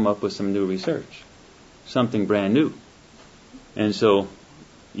have to come up with some new research, something brand new. And so,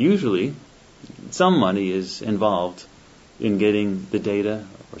 usually, some money is involved in getting the data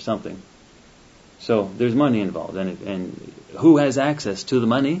or something. So, there's money involved. And who has access to the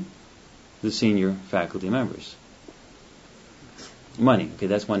money? The senior faculty members. Money. Okay,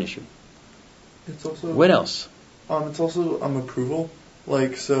 that's one issue. It's also what else? It's also approval.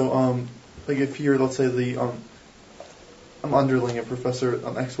 Like, so, like if you're, let's say, I'm underling a professor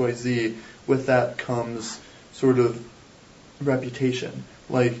XYZ, with that comes sort of reputation.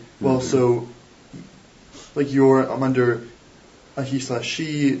 Like, well, so, like I'm under a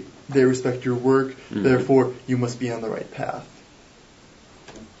he/she, they respect your work, therefore you must be on the right path.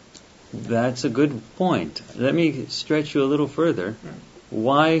 That's a good point. Let me stretch you a little further.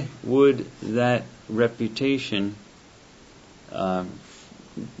 Why would that reputation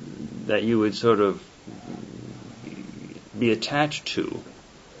that you would sort of be attached to,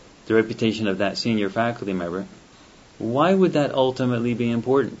 the reputation of that senior faculty member, why would that ultimately be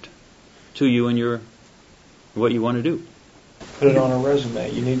important to you and what you want to do? Put it on a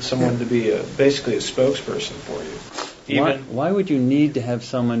resume. You need someone to be basically a spokesperson for you. Why would you need to have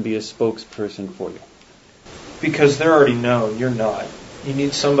someone be a spokesperson for you? Because they're already known. You're not. You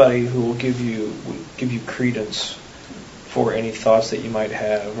need somebody who will give you credence for any thoughts that you might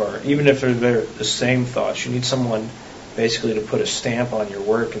have, or even if they're the same thoughts. You need someone basically to put a stamp on your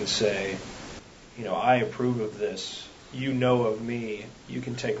work and say, I approve of this. You know of me. You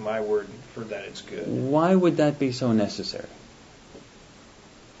can take my word for that it's good. Why would that be so necessary?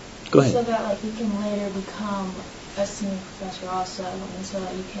 Go ahead. So that you can later become a senior professor also, and so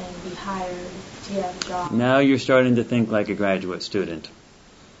that you can be hired to get a job. Now you're starting to think like a graduate student.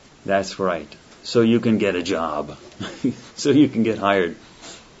 That's right. So you can get a job. So you can get hired.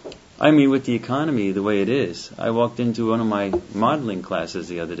 I mean, with the economy the way it is, I walked into one of my modeling classes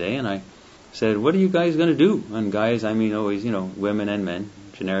the other day and I said, what are you guys going to do? And guys, I mean always, women and men,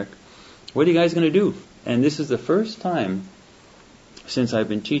 generic. What are you guys going to do? And this is the first time since I've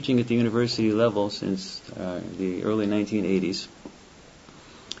been teaching at the university level since the early 1980s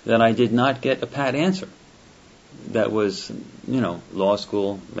that I did not get a pat answer. That was, law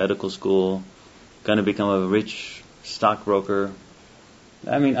school, medical school, going to become a rich stockbroker.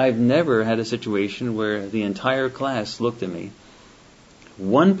 I mean, I've never had a situation where the entire class looked at me.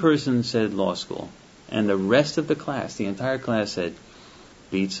 One person said law school, and the rest of the class, the entire class said,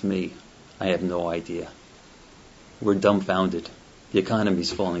 beats me. I have no idea. We're dumbfounded. The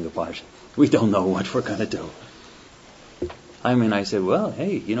economy's falling apart. We don't know what we're going to do. I mean, I said, well,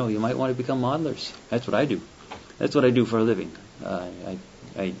 hey, you might want to become modelers. That's what I do. That's what I do for a living.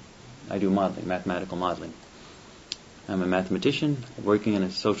 I do modeling, mathematical modeling. I'm a mathematician working in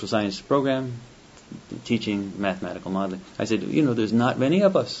a social science program teaching mathematical modeling. I said, there's not many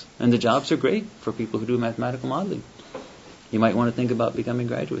of us, and the jobs are great for people who do mathematical modeling. You might want to think about becoming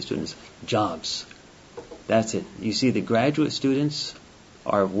graduate students. Jobs. That's it. You see, the graduate students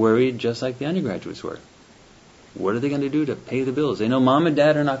are worried just like the undergraduates were. What are they going to do to pay the bills? They know mom and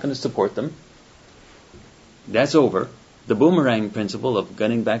dad are not going to support them. That's over. The boomerang principle of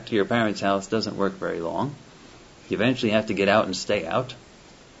getting back to your parents' house doesn't work very long. You eventually have to get out and stay out.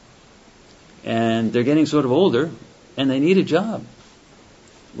 And they're getting sort of older, and they need a job.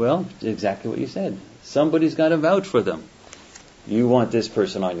 Well, exactly what you said. Somebody's got to vouch for them. You want this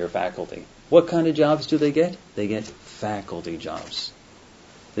person on your faculty. What kind of jobs do they get? They get faculty jobs.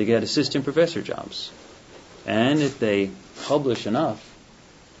 They get assistant professor jobs. And if they publish enough,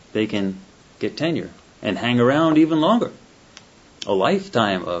 they can get tenure and hang around even longer. A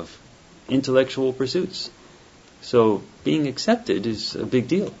lifetime of intellectual pursuits. So being accepted is a big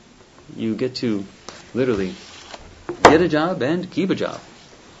deal. You get to literally get a job and keep a job.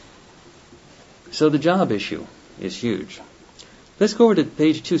 So the job issue is huge. Let's go over to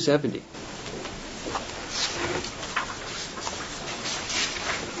page 270.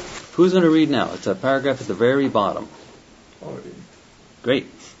 Who's going to read now? It's a paragraph at the very bottom. I'll read. Great.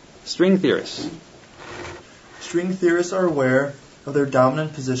 String theorists. String theorists are aware of their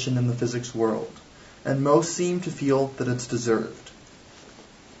dominant position in the physics world, and most seem to feel that it's deserved.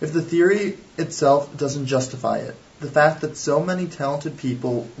 If the theory itself doesn't justify it, the fact that so many talented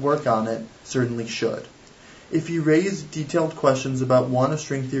people work on it certainly should. If you raise detailed questions about one of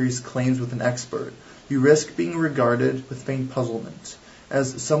string theory's claims with an expert, you risk being regarded with faint puzzlement,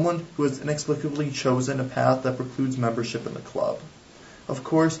 as someone who has inexplicably chosen a path that precludes membership in the club. Of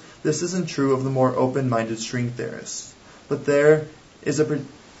course, this isn't true of the more open-minded string theorists, but there is a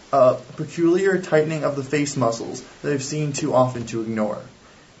peculiar tightening of the face muscles that I've seen too often to ignore.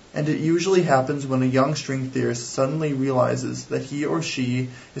 And it usually happens when a young string theorist suddenly realizes that he or she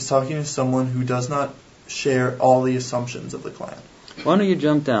is talking to someone who does not share all the assumptions of the clan. Why don't you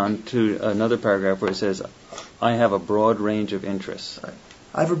jump down to another paragraph where it says, I have a broad range of interests. Right.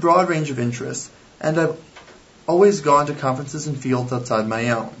 I have a broad range of interests, and I've always gone to conferences in fields outside my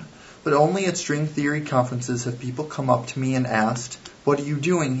own. But only at string theory conferences have people come up to me and asked, what are you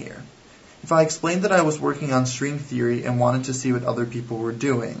doing here? If I explained that I was working on string theory and wanted to see what other people were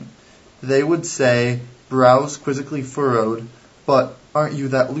doing, they would say, brows quizzically furrowed, but aren't you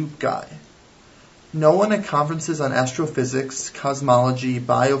that loop guy? No one at conferences on astrophysics, cosmology,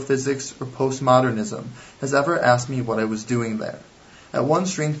 biophysics, or postmodernism has ever asked me what I was doing there. At one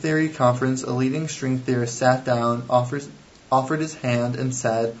string theory conference, a leading string theorist sat down, offered his hand, and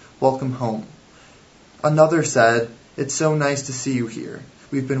said, welcome home. Another said, it's so nice to see you here.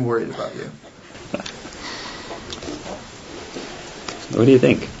 We've been worried about you. What do you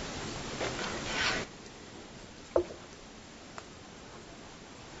think?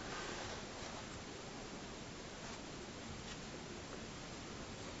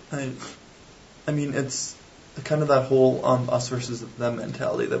 I mean, it's kind of that whole us versus them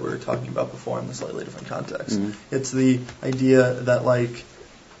mentality that we were talking about before in a slightly different context. Mm-hmm. It's the idea that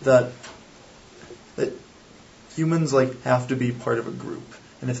that humans have to be part of a group,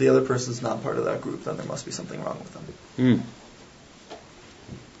 and if the other person's not part of that group, then there must be something wrong with them.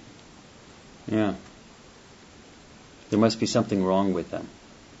 Yeah. There must be something wrong with them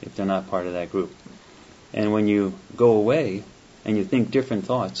if they're not part of that group. And when you go away and you think different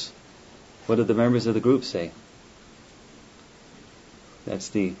thoughts, what do the members of the group say? That's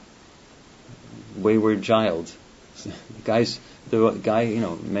the wayward child. The guy,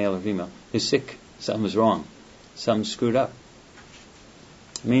 male or female, is sick. Something's wrong. Something's screwed up.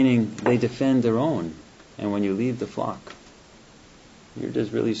 Meaning they defend their own. And when you leave the flock, you're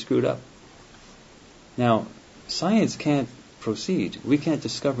just really screwed up. Now, science can't proceed. We can't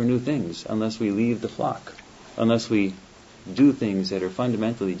discover new things unless we leave the flock. Unless we do things that are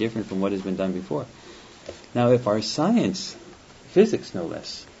fundamentally different from what has been done before. Now, if our science, physics no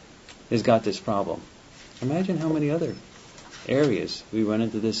less, has got this problem, imagine how many other areas we run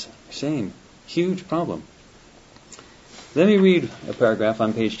into this same huge problem. Let me read a paragraph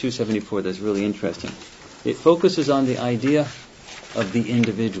on page 274 that's really interesting. It focuses on the idea of the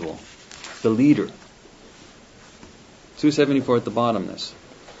individual, the leader. 274 at the bottom, this.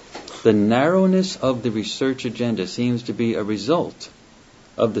 The narrowness of the research agenda seems to be a result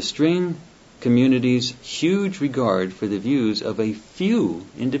of the string community's huge regard for the views of a few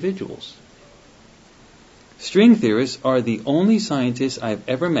individuals. String theorists are the only scientists I've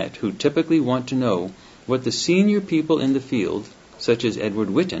ever met who typically want to know what the senior people in the field, such as Edward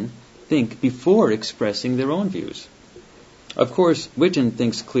Witten, think before expressing their own views. Of course, Witten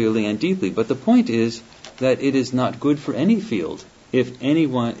thinks clearly and deeply, but the point is that it is not good for any field if any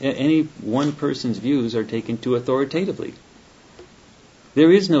one person's views are taken too authoritatively.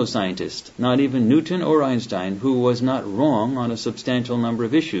 There is no scientist, not even Newton or Einstein, who was not wrong on a substantial number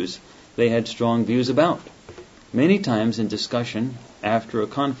of issues they had strong views about. Many times in discussion, after a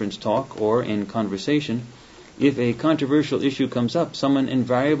conference talk or in conversation, if a controversial issue comes up, someone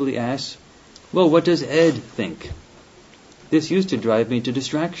invariably asks, well, what does Ed think? This used to drive me to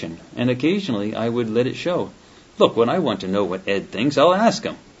distraction, and occasionally I would let it show. Look, when I want to know what Ed thinks, I'll ask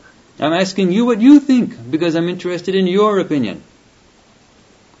him. I'm asking you what you think, because I'm interested in your opinion.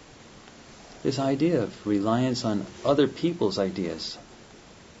 This idea of reliance on other people's ideas.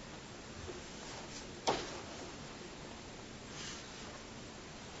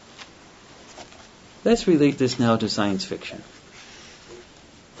 Let's relate this now to science fiction.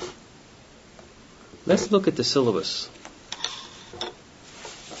 Let's look at the syllabus.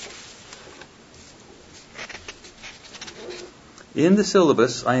 In the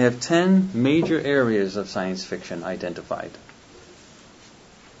syllabus, I have 10 major areas of science fiction identified.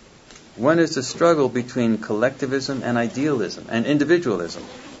 One is the struggle between collectivism and idealism and individualism.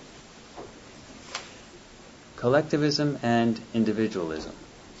 Collectivism and individualism.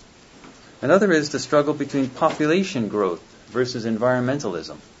 Another is the struggle between population growth versus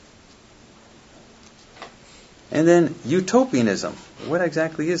environmentalism. And then utopianism. What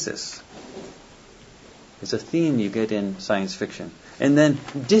exactly is this? It's a theme you get in science fiction. And then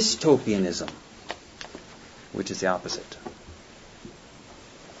dystopianism, which is the opposite.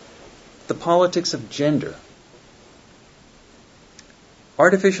 The politics of gender.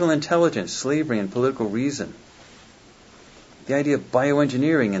 Artificial intelligence, slavery, and political reason. the idea of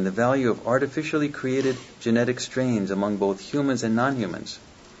bioengineering and the value of artificially created genetic strains among both humans and non-humans,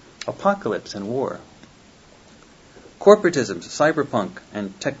 apocalypse and war, corporatism, cyberpunk,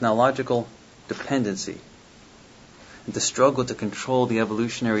 and technological dependency, and the struggle to control the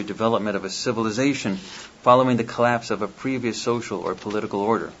evolutionary development of a civilization following the collapse of a previous social or political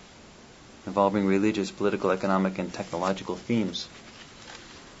order, involving religious, political, economic, and technological themes.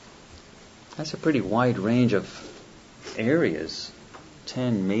 That's a pretty wide range of areas,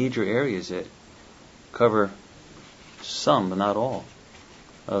 10 major areas that cover some, but not all,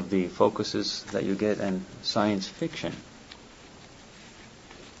 of the focuses that you get in science fiction.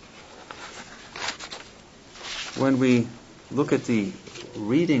 When we look at the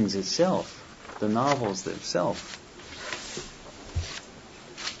readings itself, the novels themselves,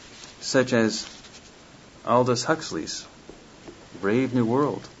 such as Aldous Huxley's Brave New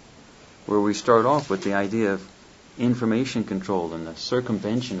World, where we start off with the idea of information control and the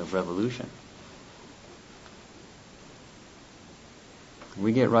circumvention of revolution.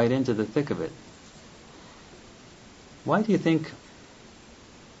 We get right into the thick of it. Why do you think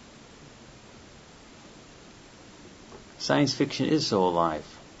science fiction is so alive?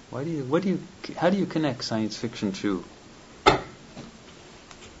 How do you connect science fiction to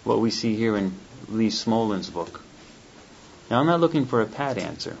what we see here in Lee Smolin's book? Now, I'm not looking for a pat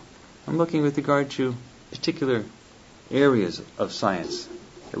answer. I'm looking with regard to particular areas of science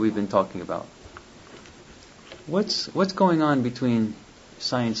that we've been talking about. What's going on between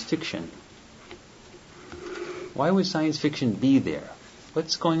science fiction? Why would science fiction be there?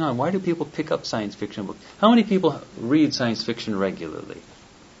 What's going on? Why do people pick up science fiction books? How many people read science fiction regularly?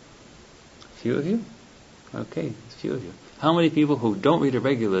 A few of you? Okay, a few of you. How many people who don't read it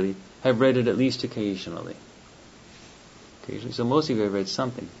regularly have read it at least occasionally? Occasionally. So most of you have read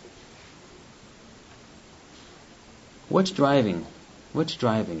something. What's driving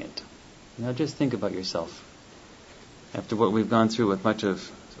it? Now just think about yourself. After what we've gone through with much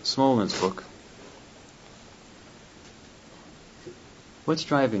of Smolin's book, what's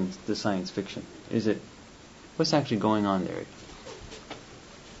driving the science fiction? What's actually going on there?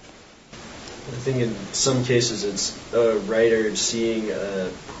 I think in some cases it's a writer seeing a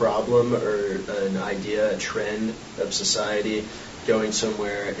problem or an idea, a trend of society going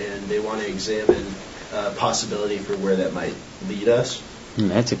somewhere, and they want to examine a possibility for where that might lead us.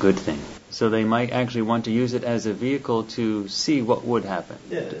 That's a good thing. So they might actually want to use it as a vehicle to see what would happen.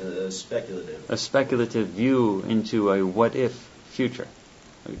 Yeah, speculative. A speculative view into a what-if future.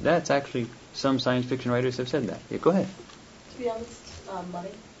 That's actually, some science fiction writers have said that. Yeah, go ahead. To be honest, money.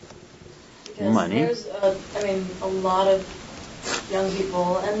 Because money? There's, a lot of young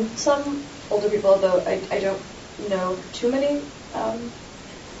people and some older people, although I don't know too many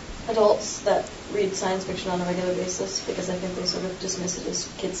adults that read science fiction on a regular basis because I think they sort of dismiss it as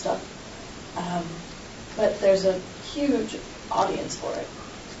kid stuff. But there's a huge audience for it.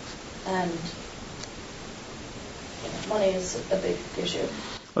 And money is a big issue.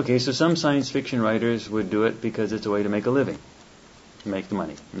 Okay, so some science fiction writers would do it because it's a way to make a living, to make the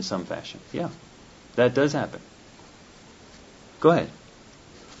money in some fashion. Yeah, that does happen. Go ahead.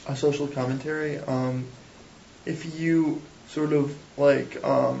 A social commentary. If you sort of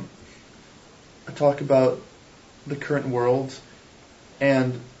talk about the current world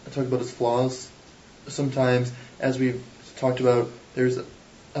and talk about its flaws, sometimes, as we've talked about, there's a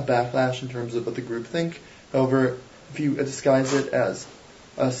backlash in terms of what the group think. However, if you disguise it as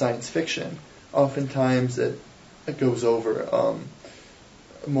science fiction, oftentimes it goes over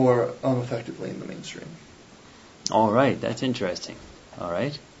more effectively in the mainstream. All right, that's interesting. All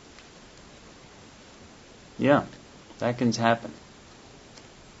right. Yeah, that can happen.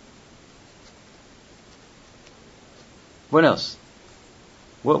 What else?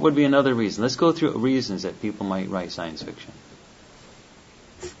 What would be another reason? Let's go through reasons that people might write science fiction.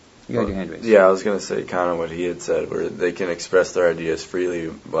 You had your hand raised. Yeah, I was going to say kind of what he had said, where they can express their ideas freely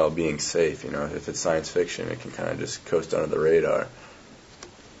while being safe. You know, if it's science fiction, it can kind of just coast under the radar.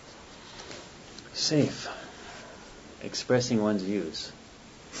 Safe. Expressing one's views.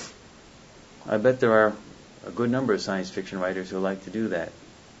 I bet there are a good number of science fiction writers who like to do that.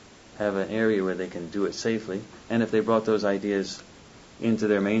 Have an area where they can do it safely. And if they brought those ideas into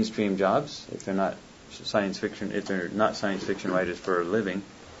their mainstream jobs, if they're not science fiction writers for a living,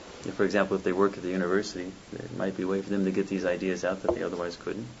 for example, if they work at the university, there might be a way for them to get these ideas out that they otherwise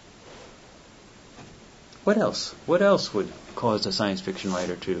couldn't. What else? What else would cause a science fiction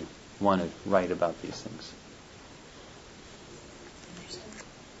writer to want to write about these things? Interesting.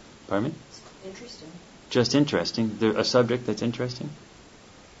 Pardon me? Interesting. Just interesting. A subject that's interesting?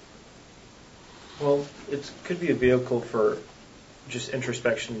 Well, it could be a vehicle for just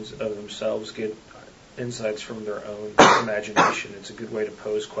introspections of themselves, get insights from their own imagination. It's a good way to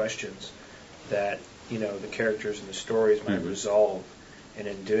pose questions that, the characters in the stories might resolve. And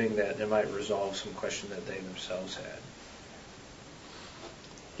in doing that, they might resolve some question that they themselves had.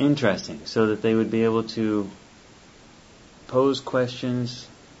 Interesting. So that they would be able to pose questions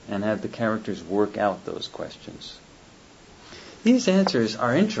and have the characters work out those questions. These answers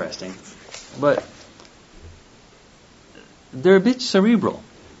are interesting, but they're a bit cerebral,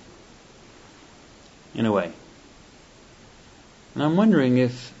 in a way. And I'm wondering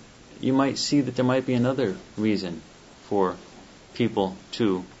if you might see that there might be another reason for people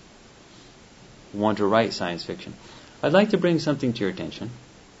to want to write science fiction. I'd like to bring something to your attention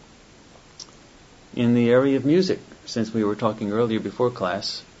in the area of music, since we were talking earlier before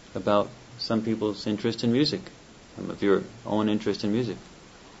class about some people's interest in music, some of your own interest in music.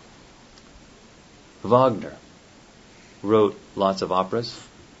 Wagner wrote lots of operas.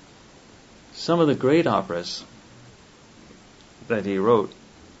 Some of the great operas that he wrote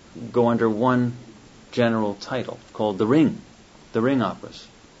go under one general title called The Ring operas.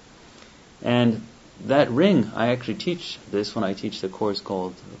 And that ring, I actually teach this when I teach the course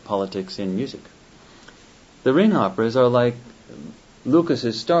called Politics in Music. The Ring operas are like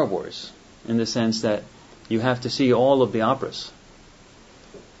Lucas's Star Wars, in the sense that you have to see all of the operas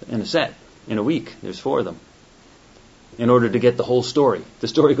in a set, in a week. There's 4 of them, in order to get the whole story. The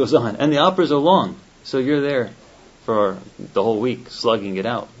story goes on. And the operas are long, so you're there for the whole week, slugging it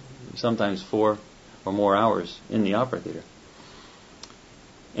out. Sometimes 4 or more hours in the opera theater.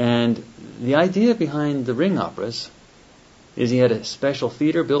 And the idea behind the Ring operas is he had a special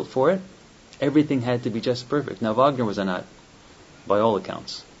theater built for it. Everything had to be just perfect. Now, Wagner was a nut, by all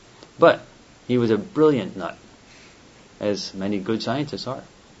accounts. But he was a brilliant nut, as many good scientists are.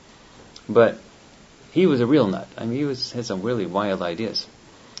 But he was a real nut. I mean, had some really wild ideas.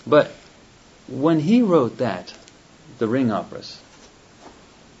 But when he wrote the Ring operas,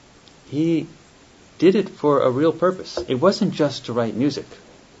 he did it for a real purpose. It wasn't just to write music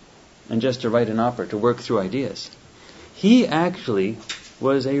and just to write an opera, to work through ideas. He actually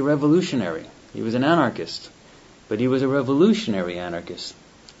was a revolutionary. He was an anarchist, but he was a revolutionary anarchist.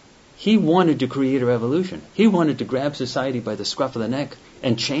 He wanted to create a revolution. He wanted to grab society by the scruff of the neck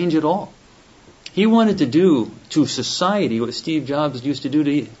and change it all. He wanted to do to society what Steve Jobs used to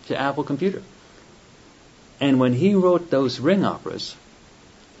do to Apple Computer. And when he wrote those Ring operas,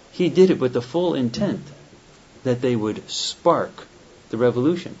 he did it with the full intent that they would spark the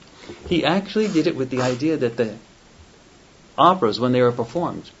revolution. He actually did it with the idea that the operas, when they were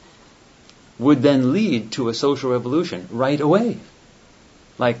performed, would then lead to a social revolution right away,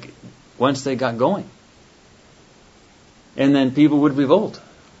 like once they got going. And then people would revolt,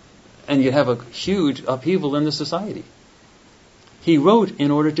 and you'd have a huge upheaval in the society. He wrote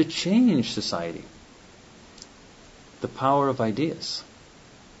in order to change society. The power of ideas.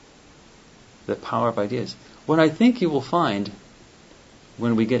 The power of ideas. What I think you will find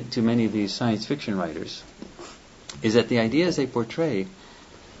when we get to many of these science fiction writers is that the ideas they portray,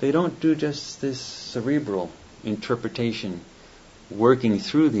 they don't do just this cerebral interpretation, working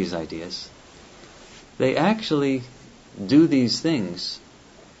through these ideas. They actually do these things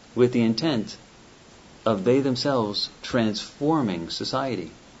with the intent of they themselves transforming society.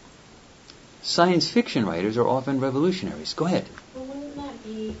 Science fiction writers are often revolutionaries. Go ahead. Well, wouldn't that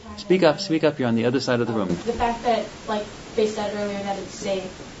be kind Speak up. You're on the other side of the room. The fact that, like they said earlier, that it's safe,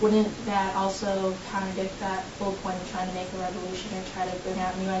 wouldn't that also contradict that whole point of trying to make a revolution or try to bring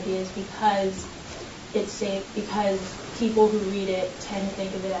out new ideas because it's safe, because people who read it tend to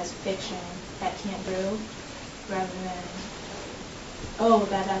think of it as fiction that can't do, rather than,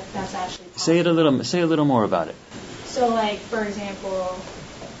 that's actually possible. Say a little more about it. So, like, for example,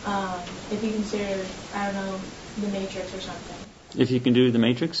 if you consider, I don't know, The Matrix or something. If you can do The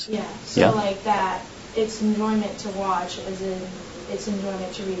Matrix? Yeah. So, like that, it's enjoyment to watch, as in it's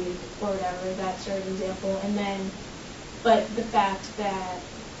enjoyment to read, or whatever, that sort of example. And then, but the fact that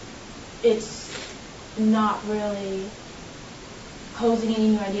it's not really posing any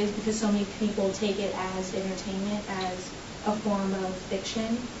new ideas because so many people take it as entertainment, as a form of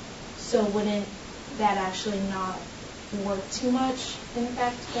fiction. So wouldn't that actually not work too much in the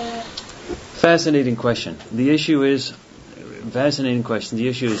fact that... Fascinating question. The issue is,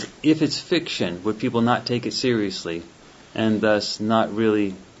 if it's fiction, would people not take it seriously and thus not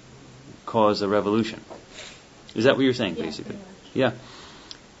really cause a revolution? Is that what you're saying, basically? Yeah.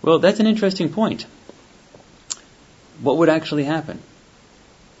 Well, that's an interesting point. What would actually happen?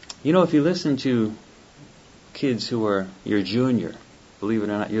 You know, if you listen to kids who are your junior, believe it or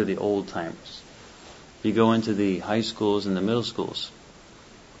not, you're the old timers. You go into the high schools and the middle schools.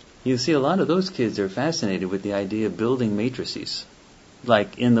 You see a lot of those kids are fascinated with the idea of building matrices,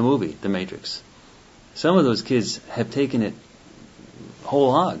 like in the movie, The Matrix. Some of those kids have taken it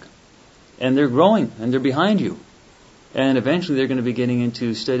whole hog, and they're growing, and they're behind you. And eventually they're going to be getting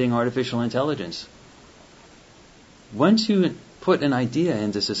into studying artificial intelligence. Once you put an idea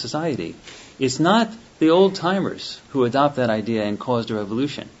into society, it's not the old-timers who adopt that idea and cause a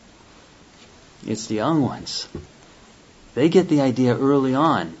revolution. It's the young ones. They get the idea early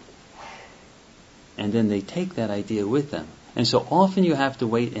on, and then they take that idea with them. And so often you have to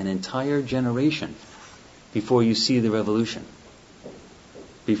wait an entire generation before you see the revolution,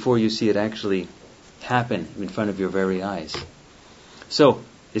 before you see it actually happen in front of your very eyes. So,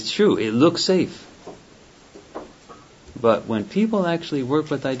 it's true, it looks safe. But when people actually work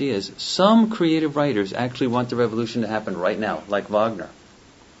with ideas, some creative writers actually want the revolution to happen right now, like Wagner.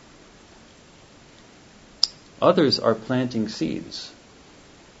 Others are planting seeds.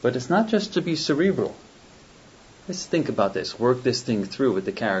 But it's not just to be cerebral. Let's think about this, work this thing through with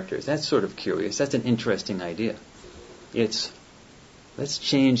the characters. That's sort of curious. That's an interesting idea. It's, let's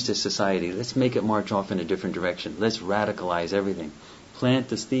change the society. Let's make it march off in a different direction. Let's radicalize everything. Plant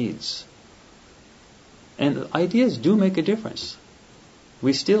the seeds. And ideas do make a difference.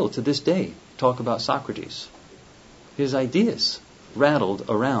 We still, to this day, talk about Socrates. His ideas rattled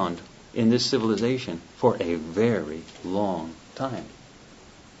around in this civilization for a very long time.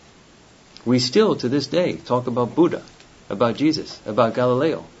 We still, to this day, talk about Buddha, about Jesus, about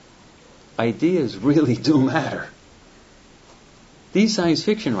Galileo. Ideas really do matter. These science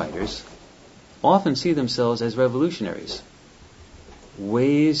fiction writers often see themselves as revolutionaries.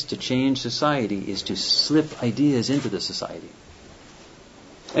 Ways to change society is to slip ideas into the society.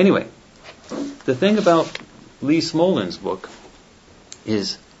 Anyway, the thing about Lee Smolin's book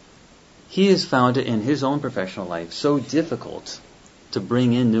is he has found it in his own professional life so difficult to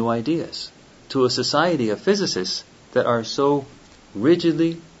bring in new ideas to a society of physicists that are so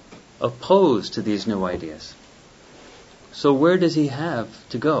rigidly opposed to these new ideas. So where does he have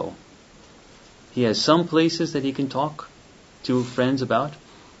to go? He has some places that he can talk to friends about,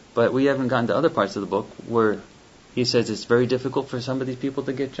 but we haven't gotten to other parts of the book where he says it's very difficult for some of these people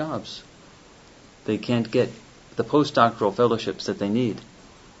to get jobs. They can't get the postdoctoral fellowships that they need.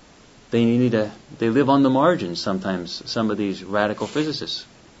 They live on the margins sometimes, some of these radical physicists.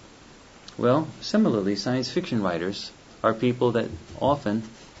 Well, similarly, science fiction writers are people that often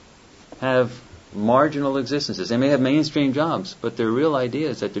have marginal existences. They may have mainstream jobs, but their real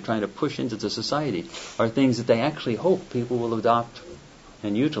ideas that they're trying to push into the society are things that they actually hope people will adopt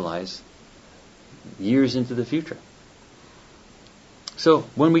and utilize years into the future. So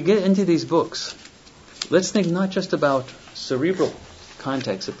when we get into these books, let's think not just about cerebral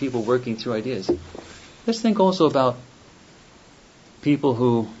context of people working through ideas. Let's think also about people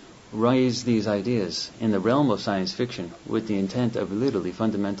who raise these ideas in the realm of science fiction with the intent of literally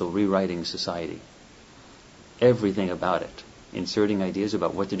fundamental rewriting society. Everything about it. Inserting ideas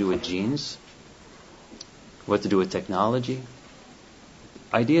about what to do with genes, what to do with technology.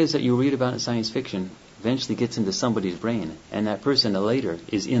 Ideas that you read about in science fiction eventually gets into somebody's brain, and that person later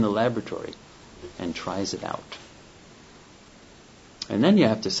is in a laboratory and tries it out. And then you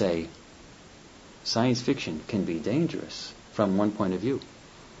have to say, science fiction can be dangerous from one point of view.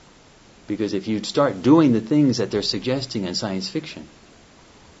 Because if you start doing the things that they're suggesting in science fiction,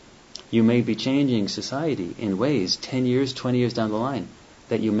 you may be changing society in ways 10 years, 20 years down the line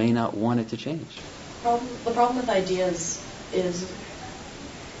that you may not want it to change. The problem with ideas is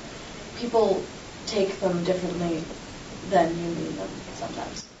people take them differently than you mean them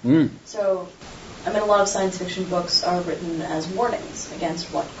sometimes. So, I mean, a lot of science fiction books are written as warnings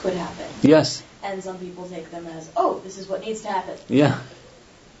against what could happen. Yes. And some people take them as, oh, this is what needs to happen. Yeah.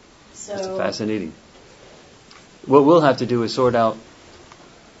 So that's fascinating. What we'll have to do is sort out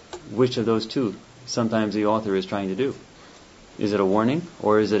which of those two sometimes the author is trying to do. Is it a warning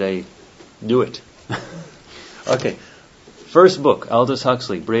or is it a do it? Okay. First book, Aldous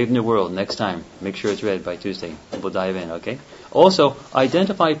Huxley, Brave New World. Next time, make sure it's read by Tuesday. We'll dive in, okay? Also,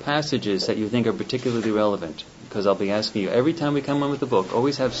 identify passages that you think are particularly relevant, because I'll be asking you every time we come in with a book,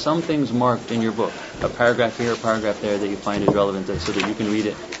 always have some things marked in your book, a paragraph here, a paragraph there that you find is relevant so that you can read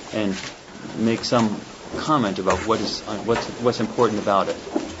it and make some comment about what's important about it.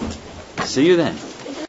 See you then.